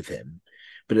being with him.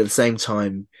 But at the same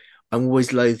time, I'm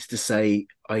always loath to say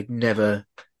I'd never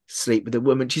sleep with a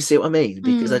woman. Do you see what I mean?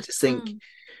 Because I just think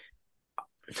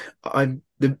I'm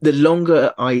the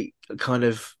longer I kind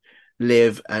of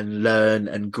live and learn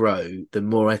and grow, the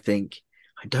more I think,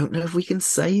 I don't know if we can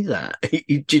say that.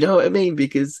 Do you know what I mean?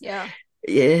 Because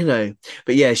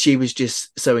but she was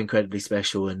just so incredibly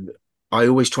special, and I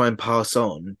always try and pass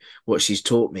on what she's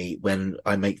taught me when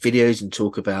I make videos and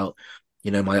talk about,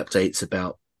 my updates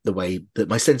about the way that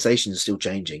my sensations are still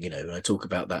changing, and I talk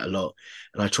about that a lot,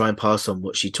 and I try and pass on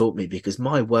what she taught me, because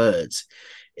my words,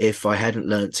 if I hadn't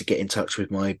learned to get in touch with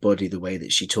my body the way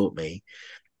that she taught me,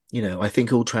 I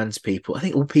think all trans people, I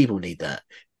think all people need that.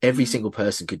 every single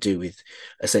person could do with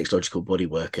a sexological body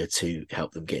worker to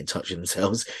help them get in touch with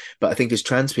themselves. But I think as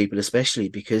trans people, especially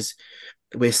because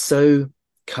we're so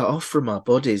cut off from our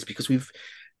bodies because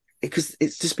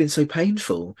it's just been so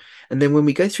painful. And then when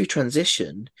we go through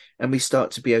transition and we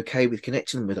start to be okay with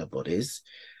connecting with our bodies,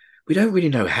 we don't really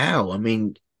know how. I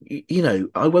mean,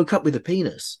 I woke up with a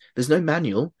penis. There's no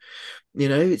manual,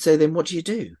 so then what do you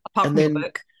do? Apart and from then the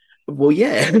book. Well,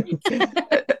 yeah.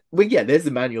 Well, yeah, there's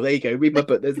the manual. There you go. Read my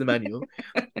book. There's the manual.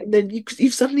 And then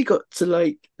you've suddenly got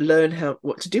to learn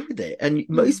what to do with it. And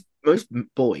most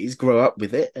boys grow up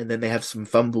with it, and then they have some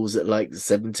fumbles at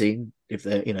 17, if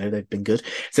they're they've been good,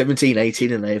 17,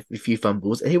 18, and they have a few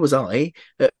fumbles. And here was I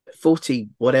at 40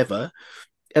 whatever,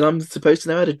 and I'm supposed to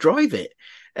know how to drive it.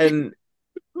 And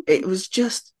it was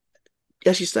just,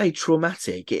 as you say,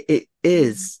 traumatic.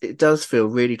 It does feel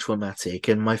really traumatic.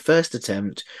 And my first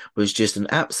attempt was just an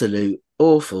absolute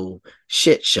awful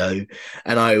shit show,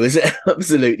 and I was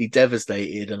absolutely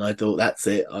devastated. And I thought, that's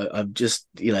it. I'm just,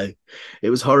 it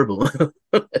was horrible.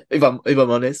 if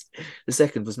I'm honest. The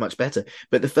second was much better,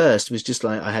 but the first was just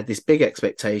I had this big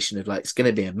expectation of it's going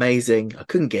to be amazing. I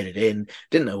couldn't get it in,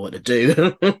 didn't know what to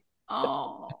do.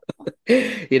 Oh.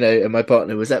 And my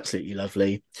partner was absolutely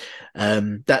lovely.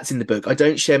 That's in the book. I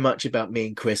don't share much about me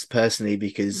and Chris personally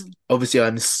because obviously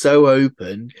I'm so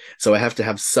open, so I have to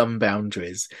have some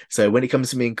boundaries. So when it comes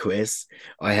to me and Chris,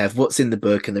 I have what's in the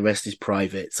book and the rest is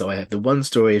private. So I have the one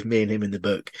story of me and him in the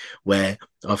book where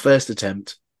our first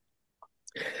attempt,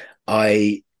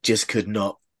 I just could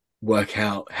not work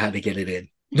out how to get it in.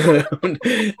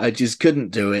 I just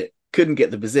couldn't do it. Couldn't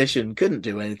get the position, couldn't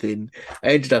do anything. I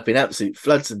ended up in absolute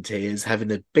floods and tears, having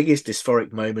the biggest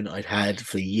dysphoric moment I'd had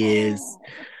for years.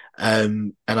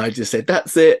 And I just said,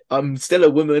 that's it. I'm still a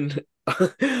woman.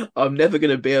 I'm never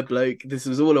going to be a bloke. This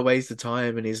was all a waste of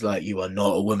time. And he's like, you are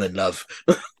not a woman, love.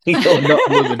 You're not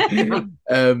a woman.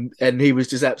 And he was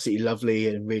just absolutely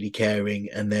lovely and really caring.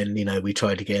 And then, we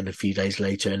tried again a few days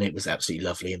later and it was absolutely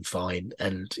lovely and fine.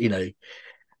 And,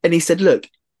 and he said, look,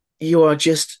 you are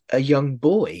just a young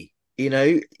boy.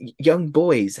 Young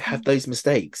boys have those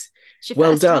mistakes.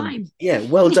 Well done. Time. Yeah,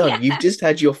 well done. Yeah. You've just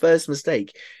had your first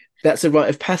mistake. That's a rite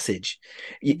of passage.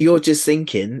 You're just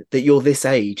thinking that you're this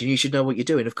age and you should know what you're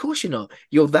doing. Of course you're not.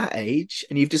 You're that age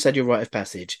and you've just had your rite of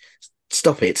passage.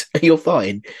 Stop it. You're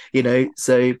fine.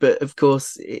 So, but of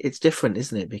course it's different,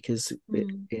 isn't it? Because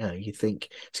you think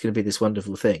it's going to be this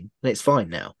wonderful thing and it's fine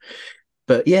now.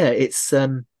 But yeah, it's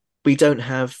we don't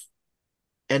have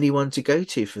anyone to go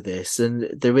to for this, and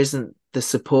there isn't the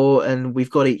support, and we've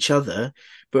got each other,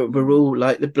 but we're all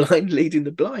like the blind leading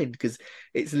the blind, because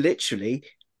it's literally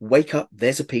wake up,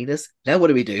 there's a penis, now what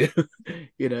do we do?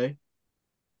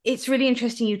 It's really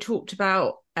interesting you talked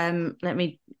about let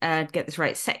me get this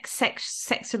right,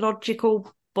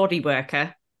 sexological body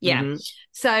worker.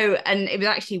 So, and it was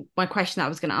actually my question that I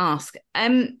was going to ask.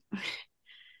 How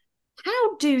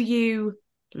do you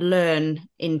learn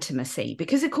intimacy?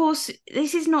 Because of course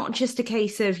this is not just a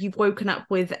case of you've woken up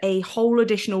with a whole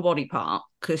additional body part,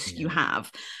 because you have,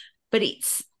 but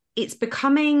it's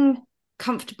becoming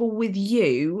comfortable with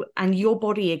you and your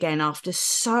body again after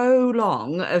so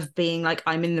long of being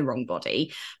I'm in the wrong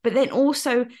body, but then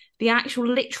also the actual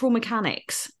literal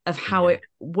mechanics of how it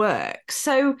works.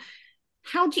 So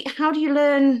how do you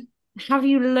learn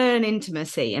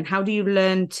intimacy, and how do you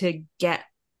learn to get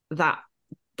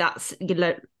that's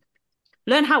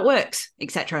learn how it works,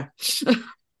 etc.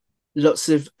 Lots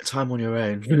of time on your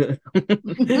own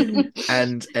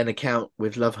and an account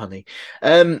with Love Honey.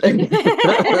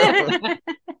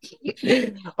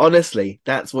 Honestly,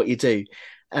 that's what you do.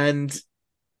 And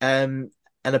a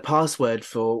password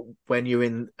for when you're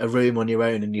in a room on your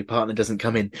own and your partner doesn't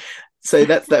come in. So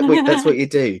that's what you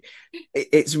do.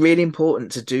 It's really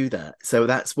important to do that. So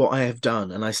that's what I have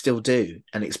done, and I still do,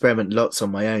 and experiment lots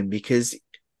on my own, because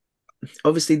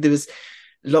obviously there was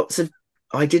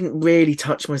I didn't really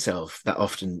touch myself that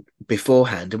often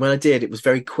beforehand, and when I did, it was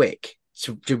very quick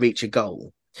to reach a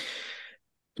goal.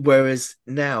 Whereas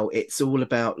now it's all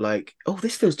about oh,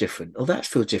 this feels different, oh, that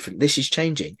feels different, this is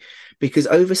changing, because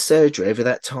over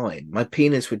that time my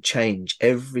penis would change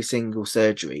every single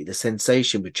surgery, the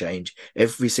sensation would change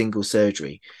every single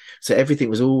surgery, so everything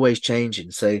was always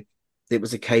changing. So it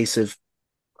was a case of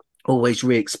always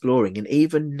re-exploring, and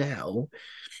even now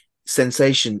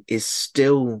sensation is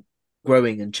still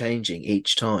growing and changing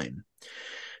each time.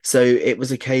 So it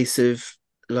was a case of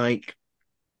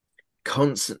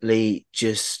constantly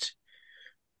just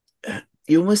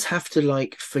you almost have to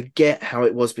forget how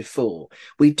it was before.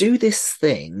 We do this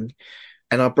thing,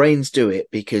 and our brains do it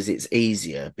because it's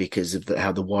easier, because of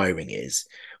how the wiring is,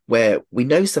 where we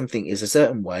know something is a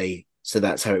certain way, so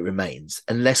that's how it remains,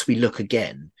 unless we look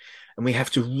again. And we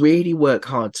have to really work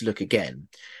hard to look again.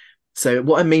 So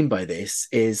what I mean by this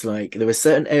is, like, there were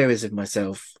certain areas of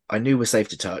myself I knew were safe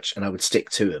to touch and I would stick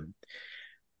to them.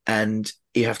 And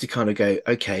you have to kind of go,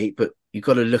 okay, but you've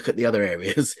got to look at the other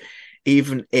areas,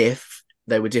 even if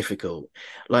they were difficult.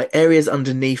 Like areas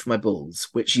underneath my balls,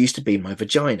 which used to be my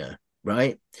vagina,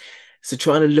 right? So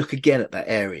trying to look again at that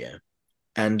area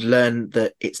and learn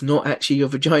that it's not actually your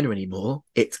vagina anymore,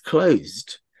 it's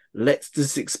closed. Let's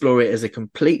just explore it as a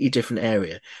completely different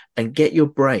area and get your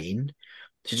brain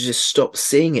to just stop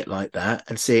seeing it like that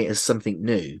and see it as something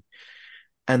new.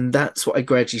 And that's what I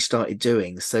gradually started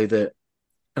doing, so that,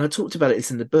 and I talked about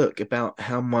this in the book, about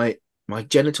how my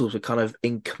genitals were kind of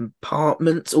in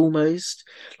compartments almost.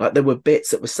 Like there were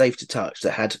bits that were safe to touch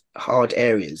that had hard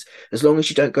areas. As long as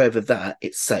you don't go over that,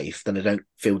 it's safe. Then I don't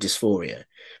feel dysphoria.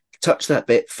 Touch that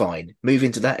bit, fine. Move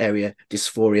into that area,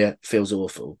 dysphoria, feels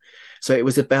awful. So it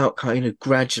was about kind of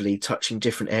gradually touching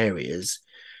different areas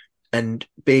and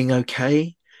being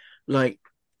okay. Like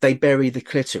they bury the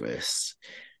clitoris.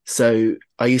 So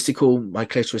I used to call my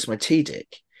clitoris my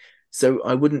T-dick. So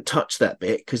I wouldn't touch that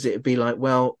bit because it'd be like,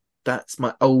 well, that's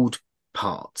my old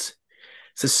part.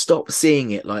 So stop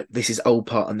seeing it like this is old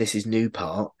part and this is new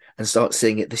part, and start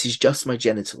seeing it, this is just my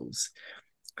genitals.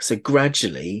 So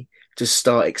gradually just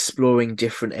start exploring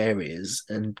different areas,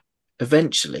 and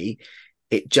eventually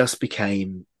it just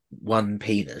became one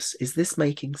penis. Is this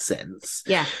making sense?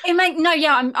 Yeah.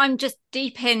 I'm just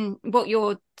deep in what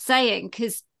you're saying,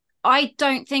 because I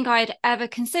don't think I'd ever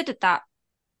considered that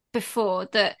before,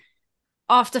 that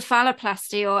after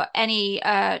phalloplasty or any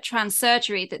trans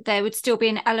surgery, that there would still be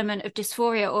an element of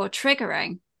dysphoria or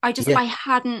triggering. I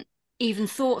hadn't even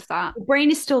thought of that. The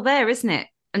brain is still there, isn't it?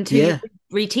 Until you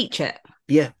reteach it.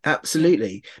 Yeah,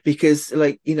 absolutely. Because,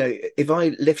 like, you know, if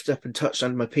I lifted up and touched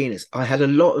under my penis, I had a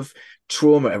lot of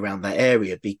trauma around that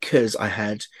area because I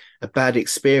had a bad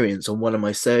experience on one of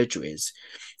my surgeries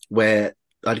where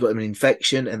I'd got an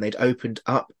infection and they'd opened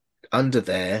up under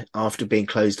there after being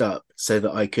closed up so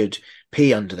that I could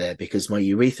pee under there because my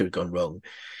urethra had gone wrong.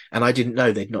 And I didn't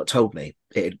know, they'd not told me.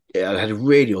 I had a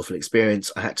really awful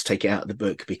experience. I had to take it out of the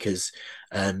book because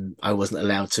I wasn't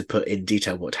allowed to put in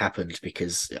detail what happened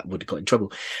because I would have got in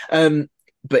trouble.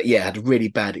 But yeah, I had a really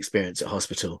bad experience at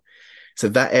hospital. So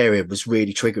that area was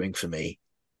really triggering for me.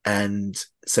 And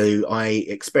so I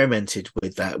experimented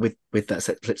with that, with that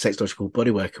sexological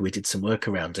body worker. We did some work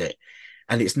around it.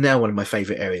 And it's now one of my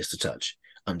favorite areas to touch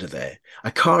under there. I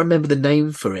can't remember the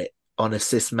name for it on a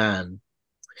cis man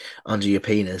under your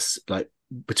penis, like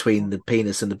between the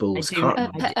penis and the balls.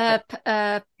 Perineum.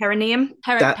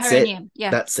 Perineum.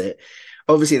 Yeah, that's it.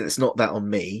 Obviously, that's not that on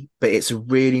me, but it's a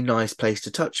really nice place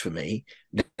to touch for me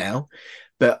now.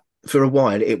 But for a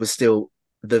while, it was still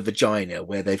the vagina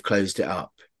where they've closed it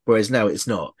up, whereas now it's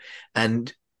not.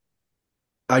 And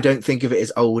I don't think of it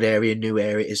as old area, new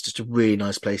area. It's just a really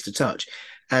nice place to touch.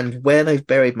 And where they've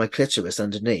buried my clitoris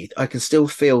underneath, I can still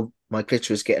feel my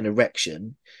clitoris get an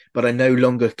erection, but I no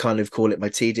longer kind of call it my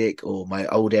T-dick or my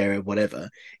old area, whatever.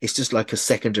 It's just like a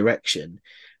second erection.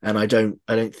 And I don't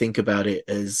think about it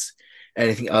as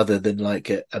anything other than like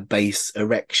a base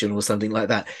erection or something like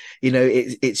that. You know,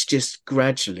 it's just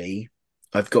gradually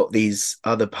I've got these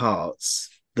other parts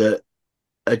that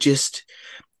are just,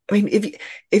 I mean,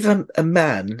 if a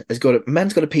man's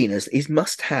got a penis, he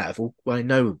must have, well, I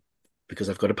know because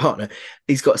I've got a partner,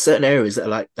 he's got certain areas that are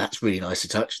like, that's really nice to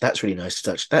touch. That's really nice to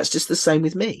touch. That's just the same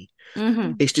with me.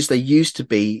 Mm-hmm. It's just they used to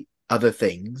be other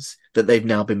things that they've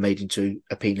now been made into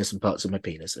a penis and parts of my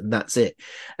penis, and that's it.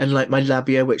 And like my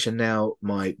labia, which are now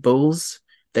my balls,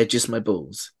 they're just my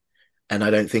balls. And I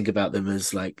don't think about them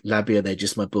as like labia, they're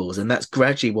just my balls. And that's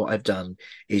gradually what I've done,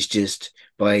 is just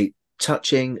by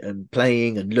touching and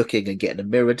playing and looking and getting a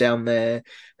mirror down there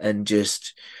and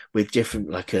just with different,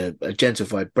 like a gentle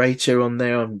vibrator on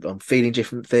there, I'm feeling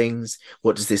different things.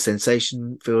 What does this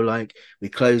sensation feel like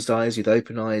with closed eyes, with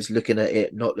open eyes, looking at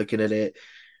it, not looking at it?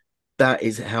 That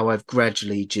is how I've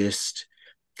gradually just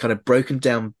kind of broken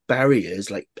down barriers,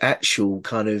 like actual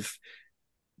kind of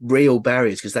real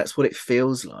barriers, because that's what it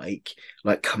feels like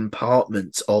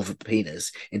compartments of a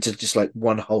penis into just like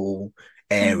one whole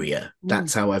area.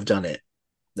 That's how I've done it.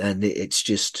 And it's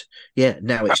just, yeah,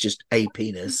 now it's just a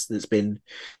penis that's been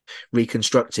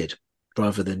reconstructed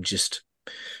rather than just,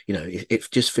 you know, it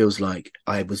just feels like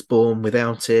I was born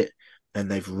without it and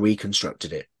they've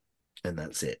reconstructed it, and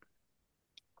that's it.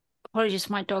 Apologies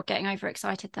for my dog getting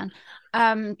overexcited then.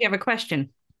 You have a question?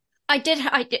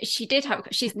 She did have.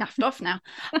 She's naffed off now.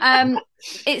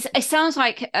 It sounds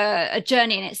like a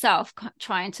journey in itself,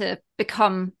 trying to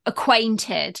become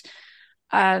acquainted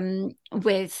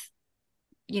with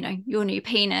your new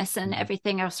penis and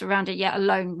everything else around it, yet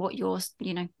alone what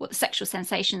what the sexual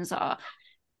sensations are.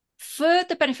 For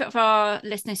the benefit of our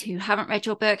listeners who haven't read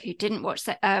your book, who didn't watch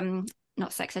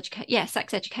Sex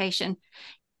Education.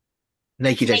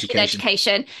 Naked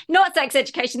Education, not Sex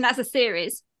Education, that's a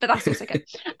series, but that's also good.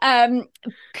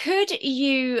 Could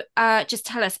you just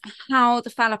tell us how the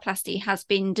phalloplasty has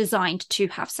been designed to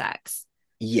have sex?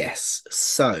 Yes.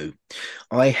 So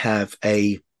I have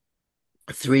a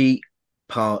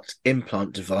 3-part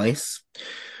implant device,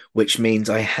 which means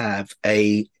I have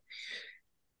a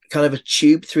kind of a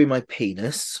tube through my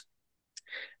penis,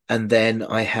 and then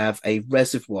I have a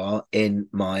reservoir in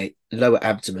my lower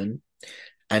abdomen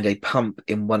and a pump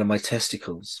in one of my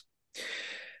testicles.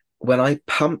 When I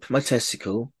pump my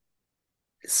testicle,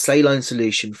 saline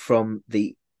solution from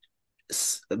the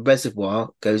reservoir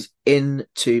goes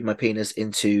into my penis,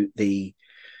 into the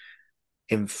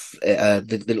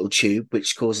little tube,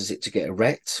 which causes it to get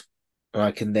erect. And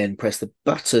I can then press the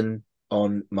button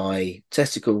on my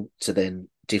testicle to then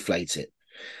deflate it.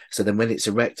 So then when it's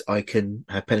erect, I can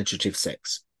have penetrative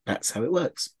sex. That's how it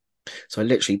works. So I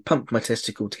literally pump my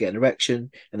testicle to get an erection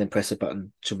and then press a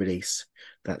button to release.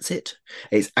 That's it.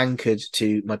 It's anchored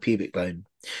to my pubic bone.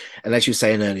 And as you were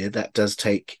saying earlier, that does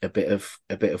take a bit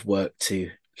of work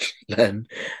to learn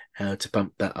how to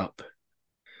pump that up.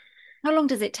 How long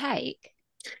does it take?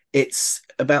 It's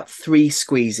about 3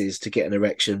 squeezes to get an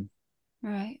erection.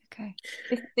 Right, okay.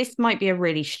 This might be a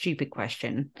really stupid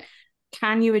question.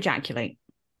 Can you ejaculate?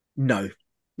 No.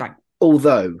 Right.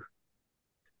 Although,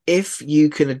 if you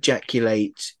can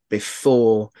ejaculate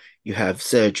before you have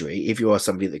surgery, if you are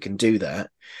somebody that can do that,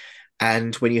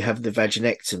 and when you have the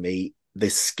vaginectomy, the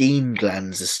scheme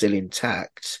glands are still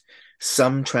intact,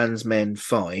 some trans men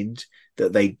find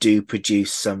that they do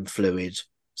produce some fluid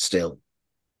still.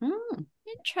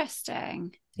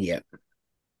 Interesting. Yeah.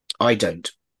 I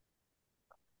don't.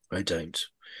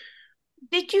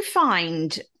 Did you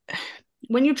find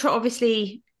when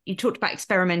obviously you talked about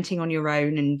experimenting on your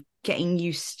own and getting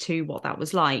used to what that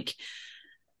was like,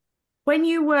 when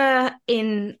you were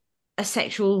in a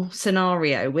sexual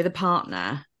scenario with a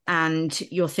partner and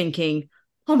you're thinking,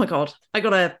 oh my God, I got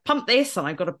to pump this and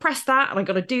I've got to press that and I've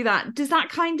got to do that, does that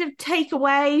kind of take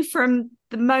away from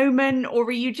the moment? Or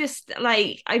are you just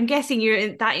like, I'm guessing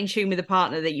you're that in tune with a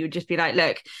partner that you would just be like,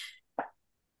 look,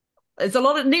 there's a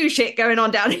lot of new shit going on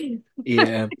down here.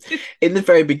 Yeah. In the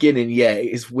very beginning, yeah,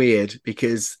 it is weird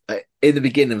because in the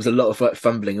beginning there was a lot of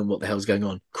fumbling on what the hell's going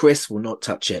on. Chris will not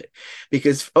touch it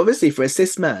because obviously for a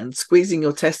cis man, squeezing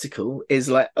your testicle is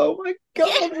like, oh my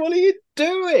God, what are you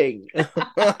doing?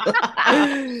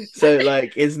 So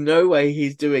like, there's no way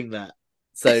he's doing that.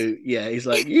 So yeah, he's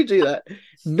like, you do that.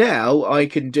 Now I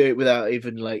can do it without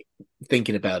even like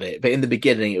thinking about it. But in the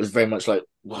beginning, it was very much like,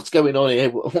 what's going on here?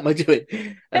 What am I doing?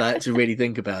 And I had to really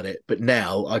think about it. But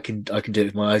now I can do it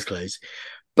with my eyes closed.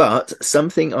 But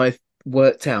something I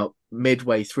worked out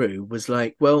midway through was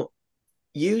like, well,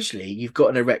 usually you've got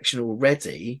an erection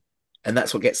already, and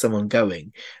that's what gets someone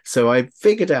going. So I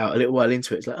figured out a little while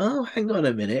into it, it's like, oh, hang on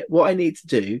a minute. What I need to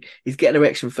do is get an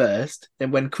erection first. Then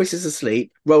when Chris is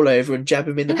asleep, roll over and jab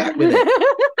him in the back with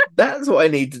it. That's what I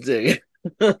need to do.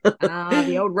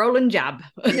 The old roll and jab.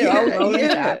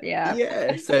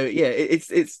 Yeah. So yeah,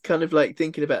 it's kind of like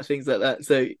thinking about things like that.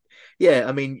 So yeah,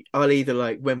 I mean, I'll either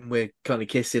like when we're kind of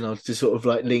kissing, I'll just sort of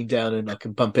like lean down and I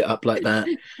can pump it up like that.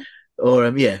 Or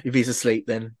if he's asleep,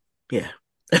 then yeah.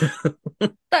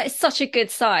 That is such a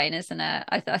good sign, isn't it?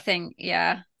 I think,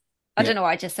 yeah. I don't know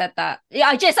why I just said that. Yeah,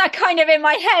 I kind of in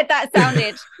my head that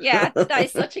sounded, that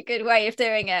is such a good way of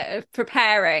doing it, of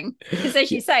preparing. Because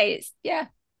as you say, it's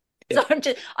So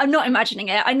I'm not imagining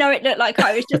it. I know it looked like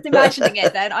I was just imagining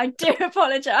it then. I do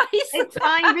apologise. It's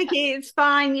fine, Vicky. It's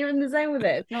fine. You're in the zone with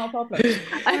it. It's not a problem.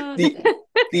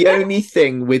 The only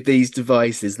thing with these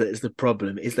devices that is the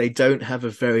problem is they don't have a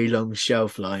very long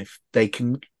shelf life. They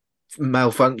can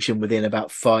malfunction within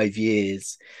about 5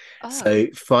 years. So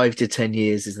 5 to 10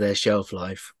 years is their shelf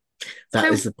life.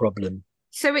 That is the problem.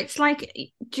 So it's like,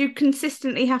 do you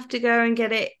consistently have to go and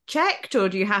get it checked, or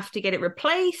do you have to get it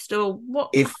replaced, or what?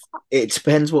 If it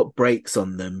depends what breaks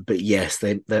on them, but yes,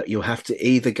 you'll have to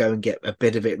either go and get a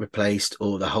bit of it replaced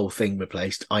or the whole thing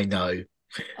replaced. I know.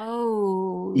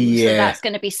 Oh, yeah. So that's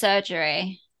going to be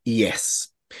surgery. Yes,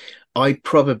 I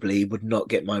probably would not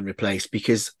get mine replaced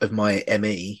because of my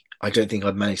ME. I don't think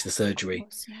I'd manage the surgery.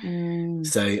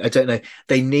 So I don't know.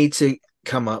 They need to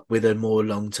come up with a more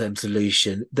long-term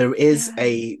solution. There is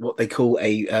what they call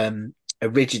a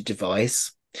rigid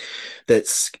device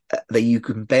that you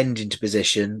can bend into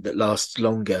position that lasts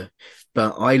longer,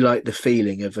 but I like the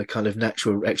feeling of a kind of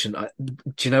natural erection. Do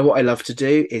you know what I love to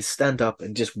do is stand up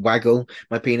and just waggle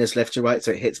my penis left to right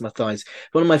so it hits my thighs.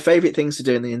 One of my favorite things to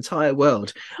do in the entire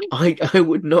world. I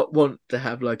would not want to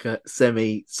have like a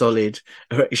semi-solid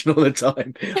erection all the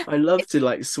time. I love to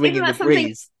like swing in the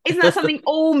breeze. Isn't that something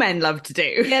all men love to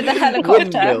do? Yeah, the helicopter,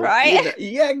 Windmill, right? you know,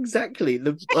 yeah, exactly.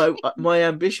 My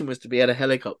ambition was to be at a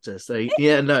helicopter. So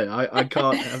yeah, no, I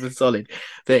can't have a solid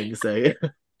thing. So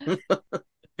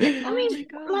I mean,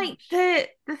 like the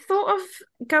thought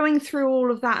of going through all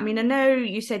of that. I mean, I know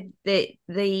you said that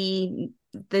the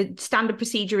standard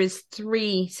procedure is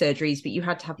 3 surgeries, but you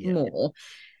had to have more.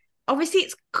 Obviously,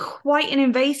 it's quite an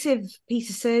invasive piece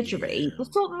of surgery. The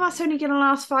thought that that's only going to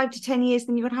last 5 to 10 years,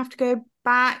 then you're going to have to go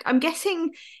back. I'm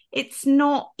guessing it's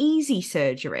not easy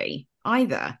surgery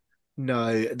either.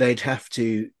 No, they'd have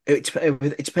to. It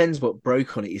depends what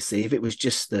broke on it. You see, if it was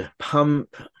just the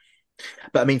pump.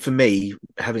 But I mean, for me,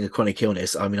 having a chronic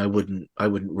illness, I mean, I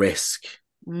wouldn't risk,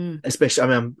 especially.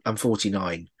 I mean, I'm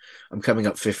 49, I'm coming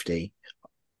up 50,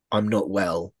 I'm not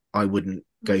well. I wouldn't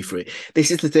go for it. This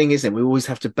is the thing, isn't it? We always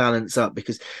have to balance up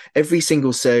because every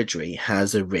single surgery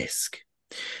has a risk,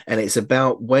 and it's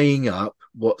about weighing up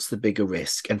what's the bigger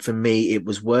risk. And for me, it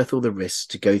was worth all the risks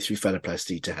to go through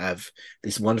phalloplasty to have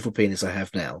this wonderful penis I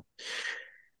have now.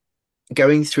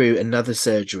 Going through another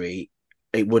surgery,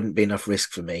 it wouldn't be enough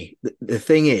risk for me. The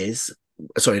thing is,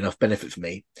 sorry, enough benefit for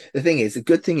me. The thing is, the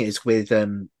good thing is with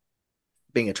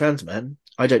being a trans man,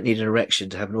 I don't need an erection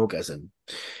to have an orgasm.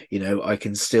 You know, I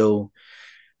can still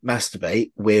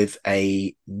masturbate with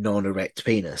a non-erect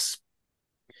penis.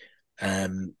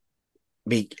 You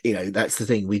know, that's the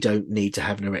thing. We don't need to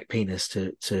have an erect penis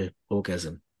to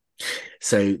orgasm.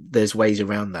 So there's ways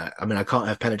around that. I mean, I can't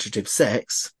have penetrative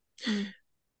sex.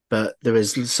 But there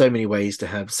is so many ways to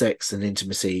have sex and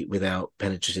intimacy without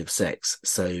penetrative sex.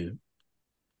 So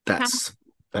that's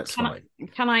fine.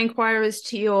 Can I inquire as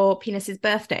to your penis's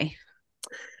birthday?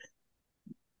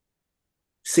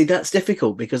 See, that's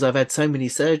difficult because I've had so many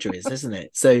surgeries, isn't it?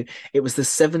 So it was the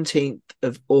 17th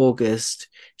of August,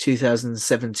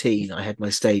 2017. I had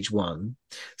my stage 1.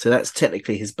 So that's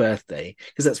technically his birthday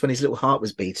because that's when his little heart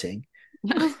was beating.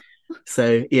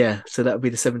 So yeah, so that would be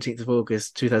the 17th of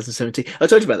August 2017. I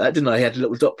told you about that, didn't I? I had a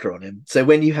little Doppler on him. So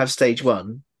when you have stage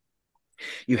 1,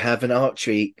 you have an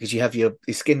artery because you have your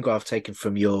skin graft taken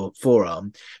from your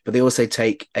forearm, but they also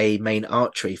take a main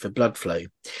artery for blood flow,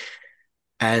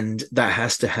 and that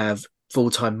has to have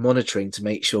full-time monitoring to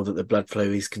make sure that the blood flow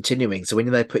is continuing. So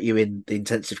when they put you in the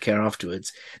intensive care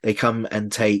afterwards, they come and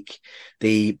take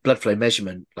the blood flow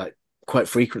measurement like quite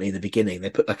frequently in the beginning. They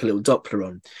put like a little Doppler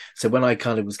on. So when I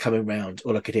kind of was coming round,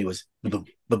 all I could hear was boom,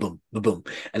 boom, boom,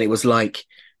 and it was like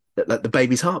the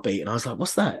baby's heartbeat. And I was like,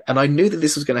 what's that? And I knew that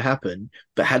this was going to happen,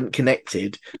 but hadn't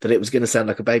connected that it was going to sound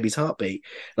like a baby's heartbeat.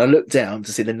 And I looked down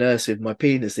to see the nurse with my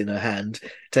penis in her hand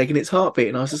taking its heartbeat.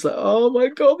 And I was just like, oh my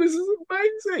God, this is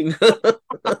amazing.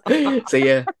 So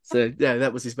yeah,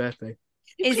 that was his birthday.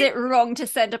 Is it wrong to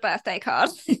send a birthday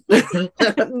card?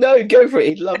 No, go for it.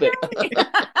 He'd love it.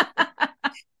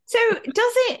 So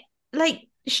does it, like,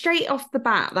 straight off the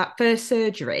bat, that first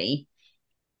surgery,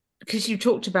 because you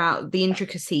talked about the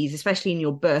intricacies, especially in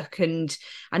your book, and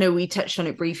I know we touched on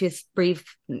it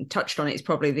touched on it is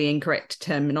probably the incorrect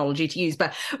terminology to use,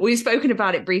 but we've spoken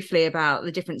about it briefly about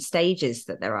the different stages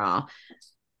that there are.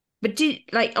 But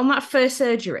on that first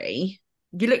surgery,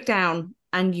 you look down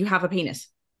and you have a penis?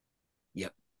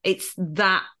 Yep. It's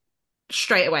that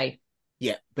straight away.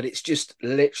 Yeah, but it's just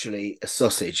literally a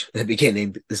sausage at the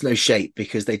beginning. There's no shape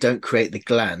because they don't create the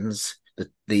glands,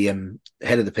 the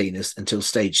head of the penis, until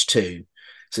stage 2.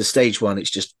 So stage 1, it's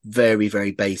just very,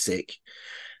 very basic,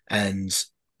 and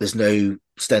there's no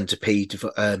stand to pee.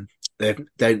 They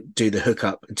don't do the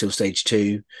hookup until stage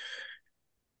 2.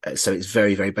 So it's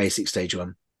very, very basic stage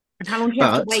 1. And how long do you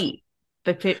have to wait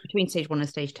between stage 1 and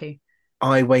stage 2?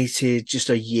 I waited just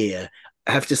a year.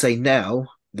 I have to say now,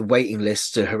 the waiting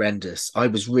lists are horrendous. I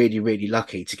was really, really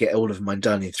lucky to get all of mine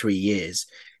done in 3 years.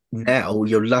 Now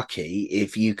you're lucky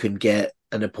if you can get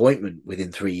an appointment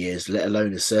within 3 years, let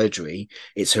alone a surgery.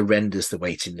 It's horrendous, the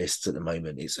waiting lists at the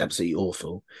moment. It's absolutely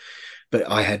awful. But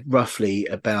I had roughly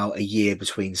about a year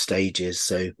between stages.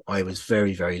 So I was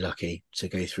very, very lucky to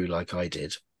go through like I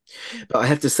did. But I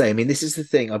have to say, I mean, this is the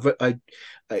thing.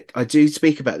 I do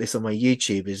speak about this on my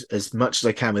YouTube as much as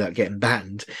I can without getting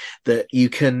banned, that you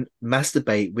can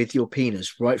masturbate with your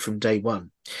penis right from day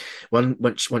one.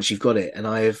 Once you've got it, and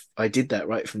I did that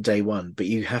right from day one. But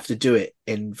you have to do it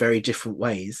in very different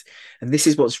ways, and this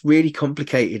is what's really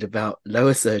complicated about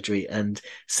lower surgery and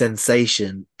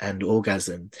sensation and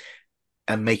orgasm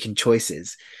and making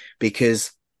choices,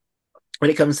 because when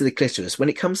it comes to the clitoris, when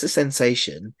it comes to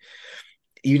sensation,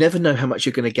 you never know how much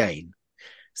you're going to gain.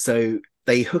 So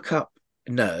they hook up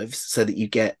nerves so that you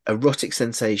get erotic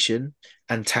sensation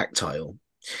and tactile.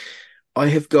 I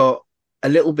have got a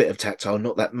little bit of tactile,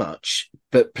 not that much,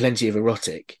 but plenty of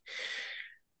erotic.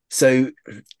 So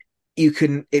you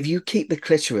can, if you keep the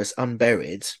clitoris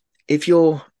unburied, if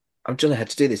you're, I'm trying to how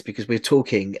to do this because we're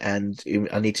talking and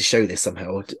I need to show this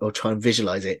somehow or try and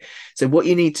visualize it. So what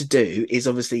you need to do is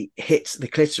obviously hit the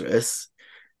clitoris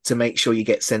to make sure you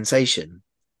get sensation.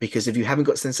 Because if you haven't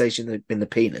got sensation in the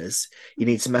penis, you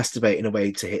need to masturbate in a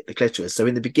way to hit the clitoris. So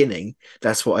in the beginning,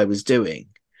 that's what I was doing,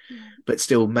 but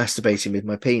still masturbating with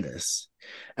my penis.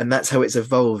 And that's how it's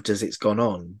evolved as it's gone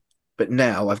on. But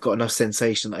now I've got enough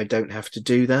sensation that I don't have to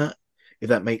do that, if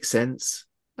that makes sense.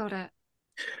 Got it.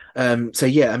 So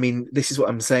yeah, I mean, this is what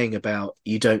I'm saying about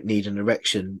you don't need an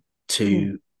erection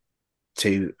to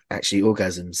actually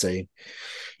orgasm. So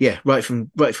yeah, right from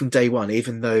day one,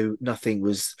 even though nothing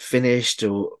was finished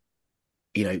or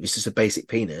it was just a basic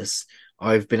penis,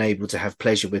 I've been able to have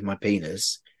pleasure with my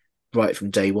penis right from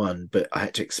day one. But I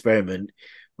had to experiment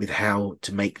with how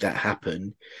to make that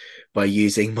happen by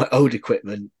using my old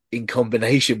equipment in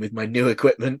combination with my new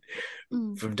equipment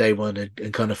from day one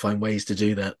and kind of find ways to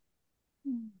do that.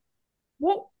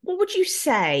 What would you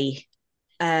say?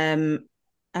 And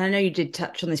I know you did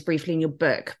touch on this briefly in your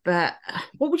book, but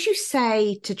what would you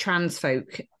say to trans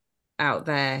folk out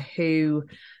there who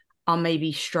are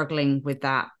maybe struggling with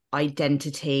that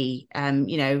identity?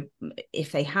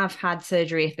 If they have had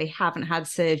surgery, if they haven't had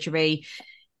surgery,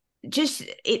 just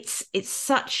it's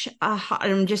such a.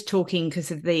 I'm just talking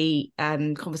because of the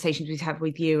conversations we've had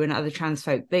with you and other trans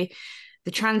folk. The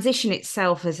transition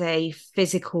itself as a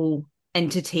physical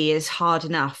entity is hard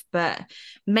enough, but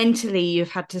mentally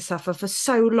you've had to suffer for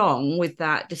so long with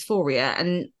that dysphoria,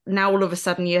 and now all of a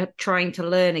sudden you're trying to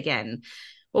learn again.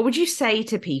 What would you say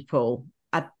to people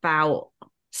about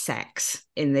sex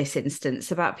in this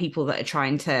instance, about people that are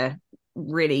trying to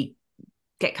really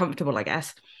get comfortable, I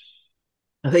guess?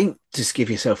 I think just give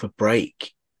yourself a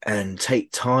break and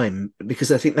take time,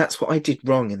 because I think that's what I did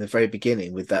wrong in the very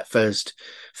beginning with that first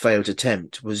failed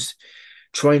attempt, was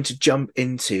trying to jump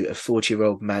into a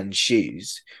 40-year-old man's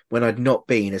shoes when I'd not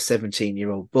been a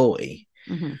 17-year-old boy.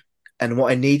 Mm-hmm. And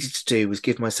what I needed to do was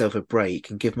give myself a break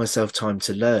and give myself time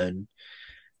to learn.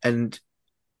 And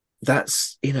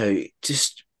that's,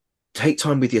 just take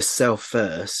time with yourself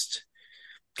first,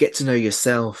 get to know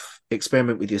yourself,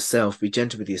 experiment with yourself, be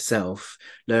gentle with yourself,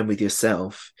 learn with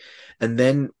yourself. And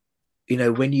then,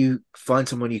 when you find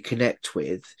someone you connect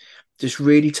with, just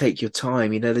really take your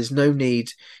time. There's no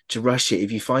need to rush it.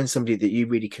 If you find somebody that you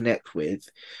really connect with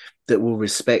that will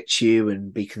respect you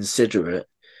and be considerate,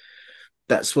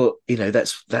 that's what,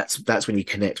 that's when you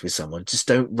connect with someone. Just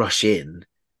don't rush in.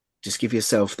 Just give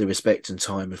yourself the respect and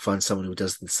time and find someone who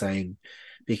does the same,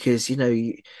 because,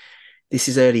 this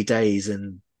is early days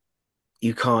and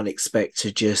you can't expect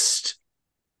to just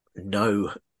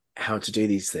know how to do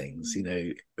these things.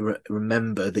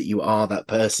 Remember that you are that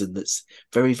person that's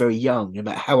very, very young. No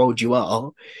matter how old you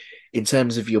are, in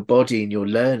terms of your body and your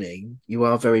learning, you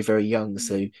are very, very young.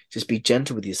 So just be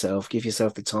gentle with yourself, give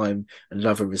yourself the time and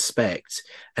love and respect,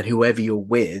 and whoever you're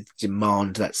with,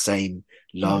 demand that same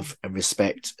love and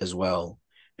respect as well,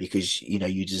 because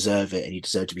you deserve it and you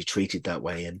deserve to be treated that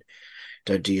way. And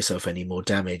don't do yourself any more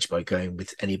damage by going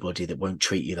with anybody that won't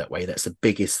treat you that way. That's the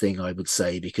biggest thing I would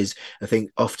say, because I think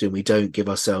often we don't give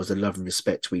ourselves the love and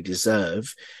respect we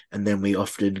deserve. And then we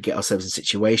often get ourselves in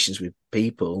situations with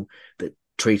people that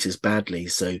treat us badly.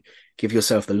 So give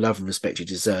yourself the love and respect you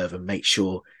deserve, and make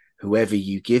sure whoever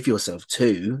you give yourself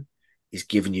to is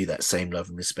giving you that same love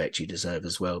and respect you deserve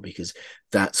as well, because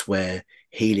that's where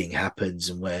healing happens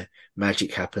and where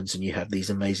magic happens, and you have these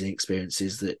amazing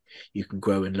experiences that you can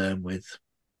grow and learn with.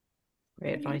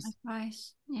 Great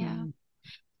advice. Yeah.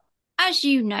 As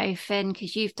you know, Finn,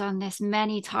 because you've done this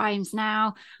many times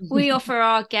now, we offer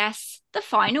our guests the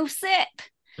final sip.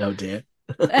 Oh dear.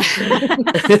 Can't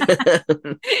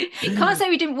say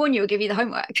we didn't warn you or give you the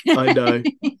homework. I know.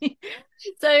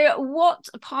 So what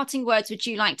parting words would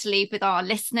you like to leave with our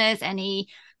listeners? Any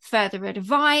further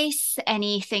advice,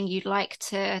 anything you'd like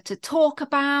to talk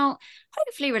about,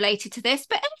 hopefully related to this,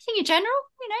 but anything in general,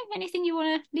 anything you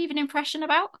want to leave an impression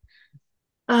about?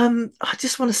 I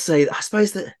just want to say that I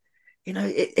suppose that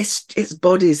it's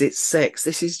bodies, it's sex,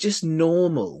 this is just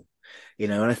normal,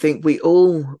 and I think we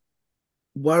all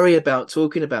worry about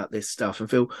talking about this stuff and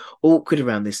feel awkward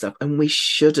around this stuff, and we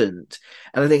shouldn't.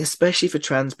 And I think especially for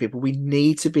trans people, we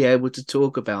need to be able to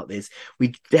talk about this.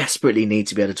 We desperately need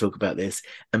to be able to talk about this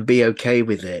and be okay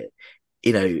with it.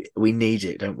 We need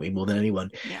it, don't we, more than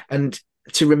anyone? Yeah. And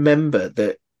to remember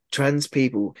that trans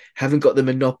people haven't got the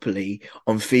monopoly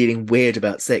on feeling weird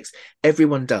about sex.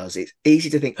 Everyone does. It's easy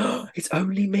to think, oh, it's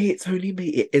only me, it's only me.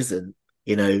 It isn't,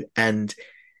 you know, and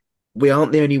we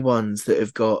aren't the only ones that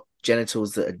have got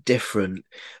genitals that are different,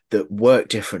 that work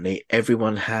differently.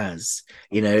 Everyone has,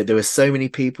 you know, there are so many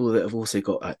people that have also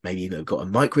got maybe, you know, got a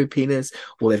micro penis,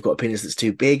 or they've got a penis that's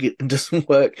too big and doesn't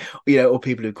work, you know, or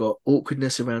people who've got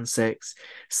awkwardness around sex.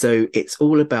 So it's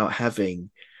all about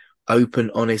having open,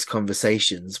 honest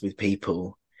conversations with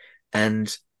people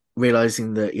and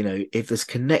realizing that, you know, if there's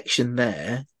connection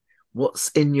there, what's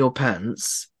in your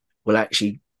pants will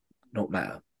actually not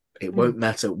matter. It won't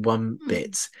matter one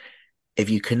bit. If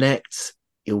you connect,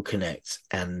 you'll connect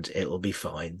and it'll be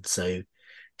fine. So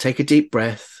take a deep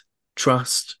breath,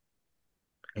 trust,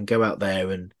 and go out there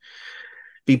and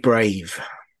be brave.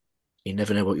 You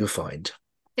never know what you'll find.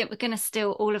 I think we're going to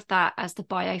steal all of that as the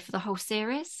bio for the whole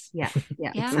series. Yeah.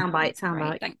 Soundbite.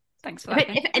 Thanks for that.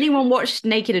 If anyone watched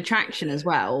Naked Attraction as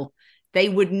well, they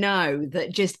would know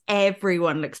that just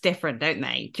everyone looks different, don't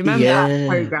they? Do you remember that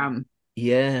program?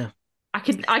 Yeah. I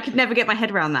could never get my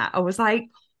head around that. I was like,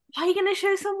 why are you going to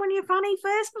show someone your fanny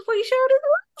first before you show it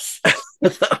else?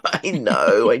 I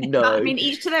know. I mean,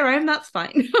 each to their own, that's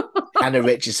fine. Anna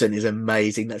Richardson is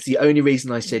amazing. That's the only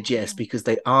reason I said yes, because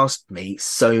they asked me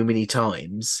so many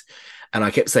times and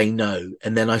I kept saying no.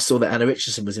 And then I saw that Anna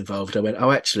Richardson was involved. I went,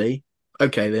 oh, actually,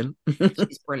 okay then.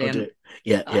 She's brilliant.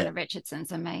 Yeah. Anna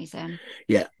Richardson's amazing.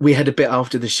 Yeah. We had a bit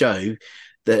after the show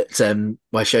that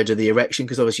I showed her the erection,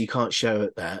 because obviously you can't show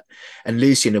it that. And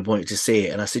Lucian had wanted to see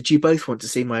it. And I said, do you both want to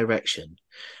see my erection?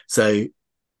 So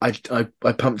I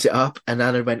pumped it up and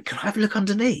Anna went, can I have a look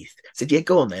underneath? I said, yeah,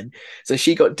 go on then. So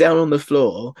she got down on the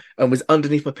floor and was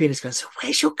underneath my penis going, so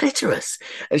where's your clitoris?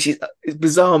 And it's a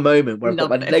bizarre moment where I've got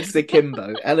my legs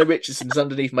akimbo. Anna Richardson's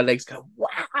underneath my legs going,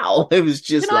 wow. It was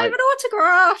just can I have an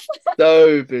autograph?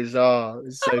 So bizarre.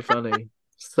 It's so funny.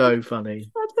 So funny.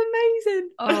 That's amazing.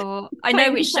 Oh, I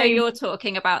know which show you're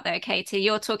talking about though, Katie.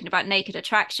 You're talking about Naked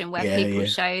Attraction, where people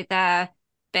show their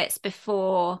bits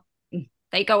before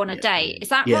they go on a date. Is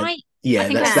that right? Yeah, I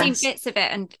think I've seen bits of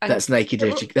it, and that's Naked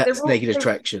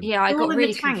Attraction. Yeah, I got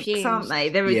really tanks, confused, aren't they?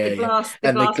 There was the glass,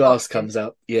 and the glass comes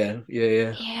up. Yeah.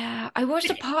 Yeah, I watched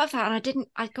a part of that, and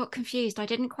I got confused. I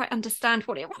didn't quite understand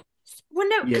what it was. Well,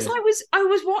 no, because I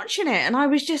was watching it, and I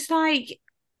was just like,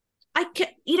 it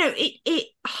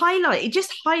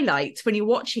just highlights when you're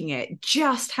watching it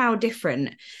just how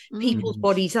different people's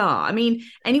bodies are. I mean,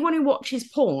 anyone who watches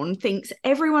porn thinks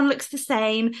everyone looks the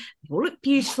same, they all look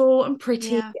beautiful and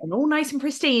pretty and all nice and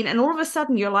pristine, and all of a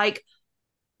sudden you're like,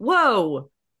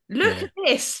 whoa, look at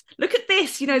this,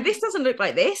 you know, this doesn't look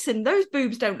like this, and those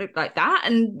boobs don't look like that,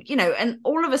 and you know, and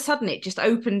all of a sudden it just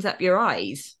opens up your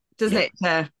eyes, doesn't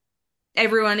it?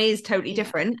 Everyone is totally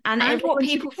different, and what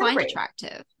people find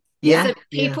attractive. So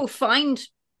people find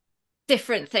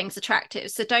different things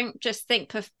attractive. So don't just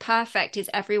think perfect is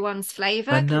everyone's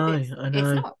flavour. I know. It's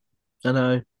not. I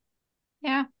know.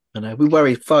 Yeah. I know. We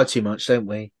worry far too much, don't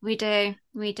we? We do.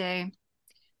 And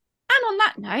on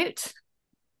that note,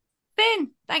 Finn,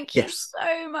 thank you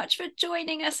so much for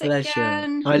joining us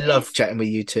again. I love chatting with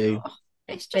you too.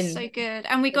 It's just so good.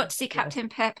 And we got to see Captain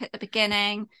Pip at the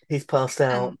beginning. He's passed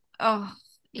out.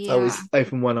 He's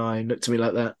opened one eye and looked at me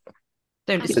like that.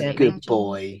 Don't He's a good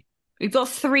boy. We've got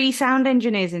 3 sound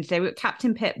engineers in today. We've got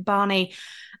Captain Pip, Barney,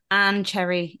 and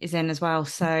Cherry is in as well.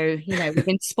 So, you know, we've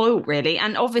been spoiled really.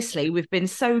 And obviously we've been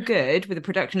so good with the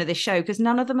production of this show because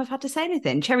none of them have had to say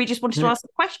anything. Cherry just wanted to ask a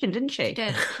question, didn't she?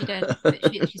 She did.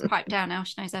 She's piped down now.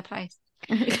 She knows her place.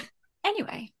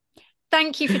 Anyway,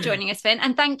 thank you for joining us, Finn.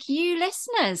 And thank you,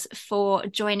 listeners, for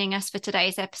joining us for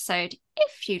today's episode.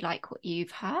 If you like what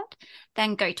you've heard,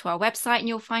 then go to our website and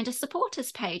you'll find a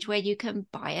supporters page where you can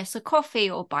buy us a coffee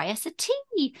or buy us a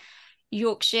tea.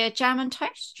 Yorkshire Jam and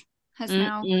Toast has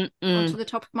now gone to the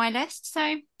top of my list.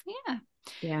 So,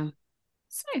 yeah.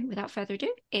 So, without further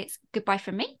ado, it's goodbye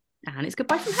from me. And it's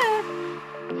goodbye from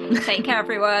her. Take care,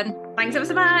 everyone. Thanks ever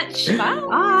so much.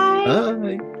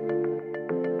 Bye. Bye.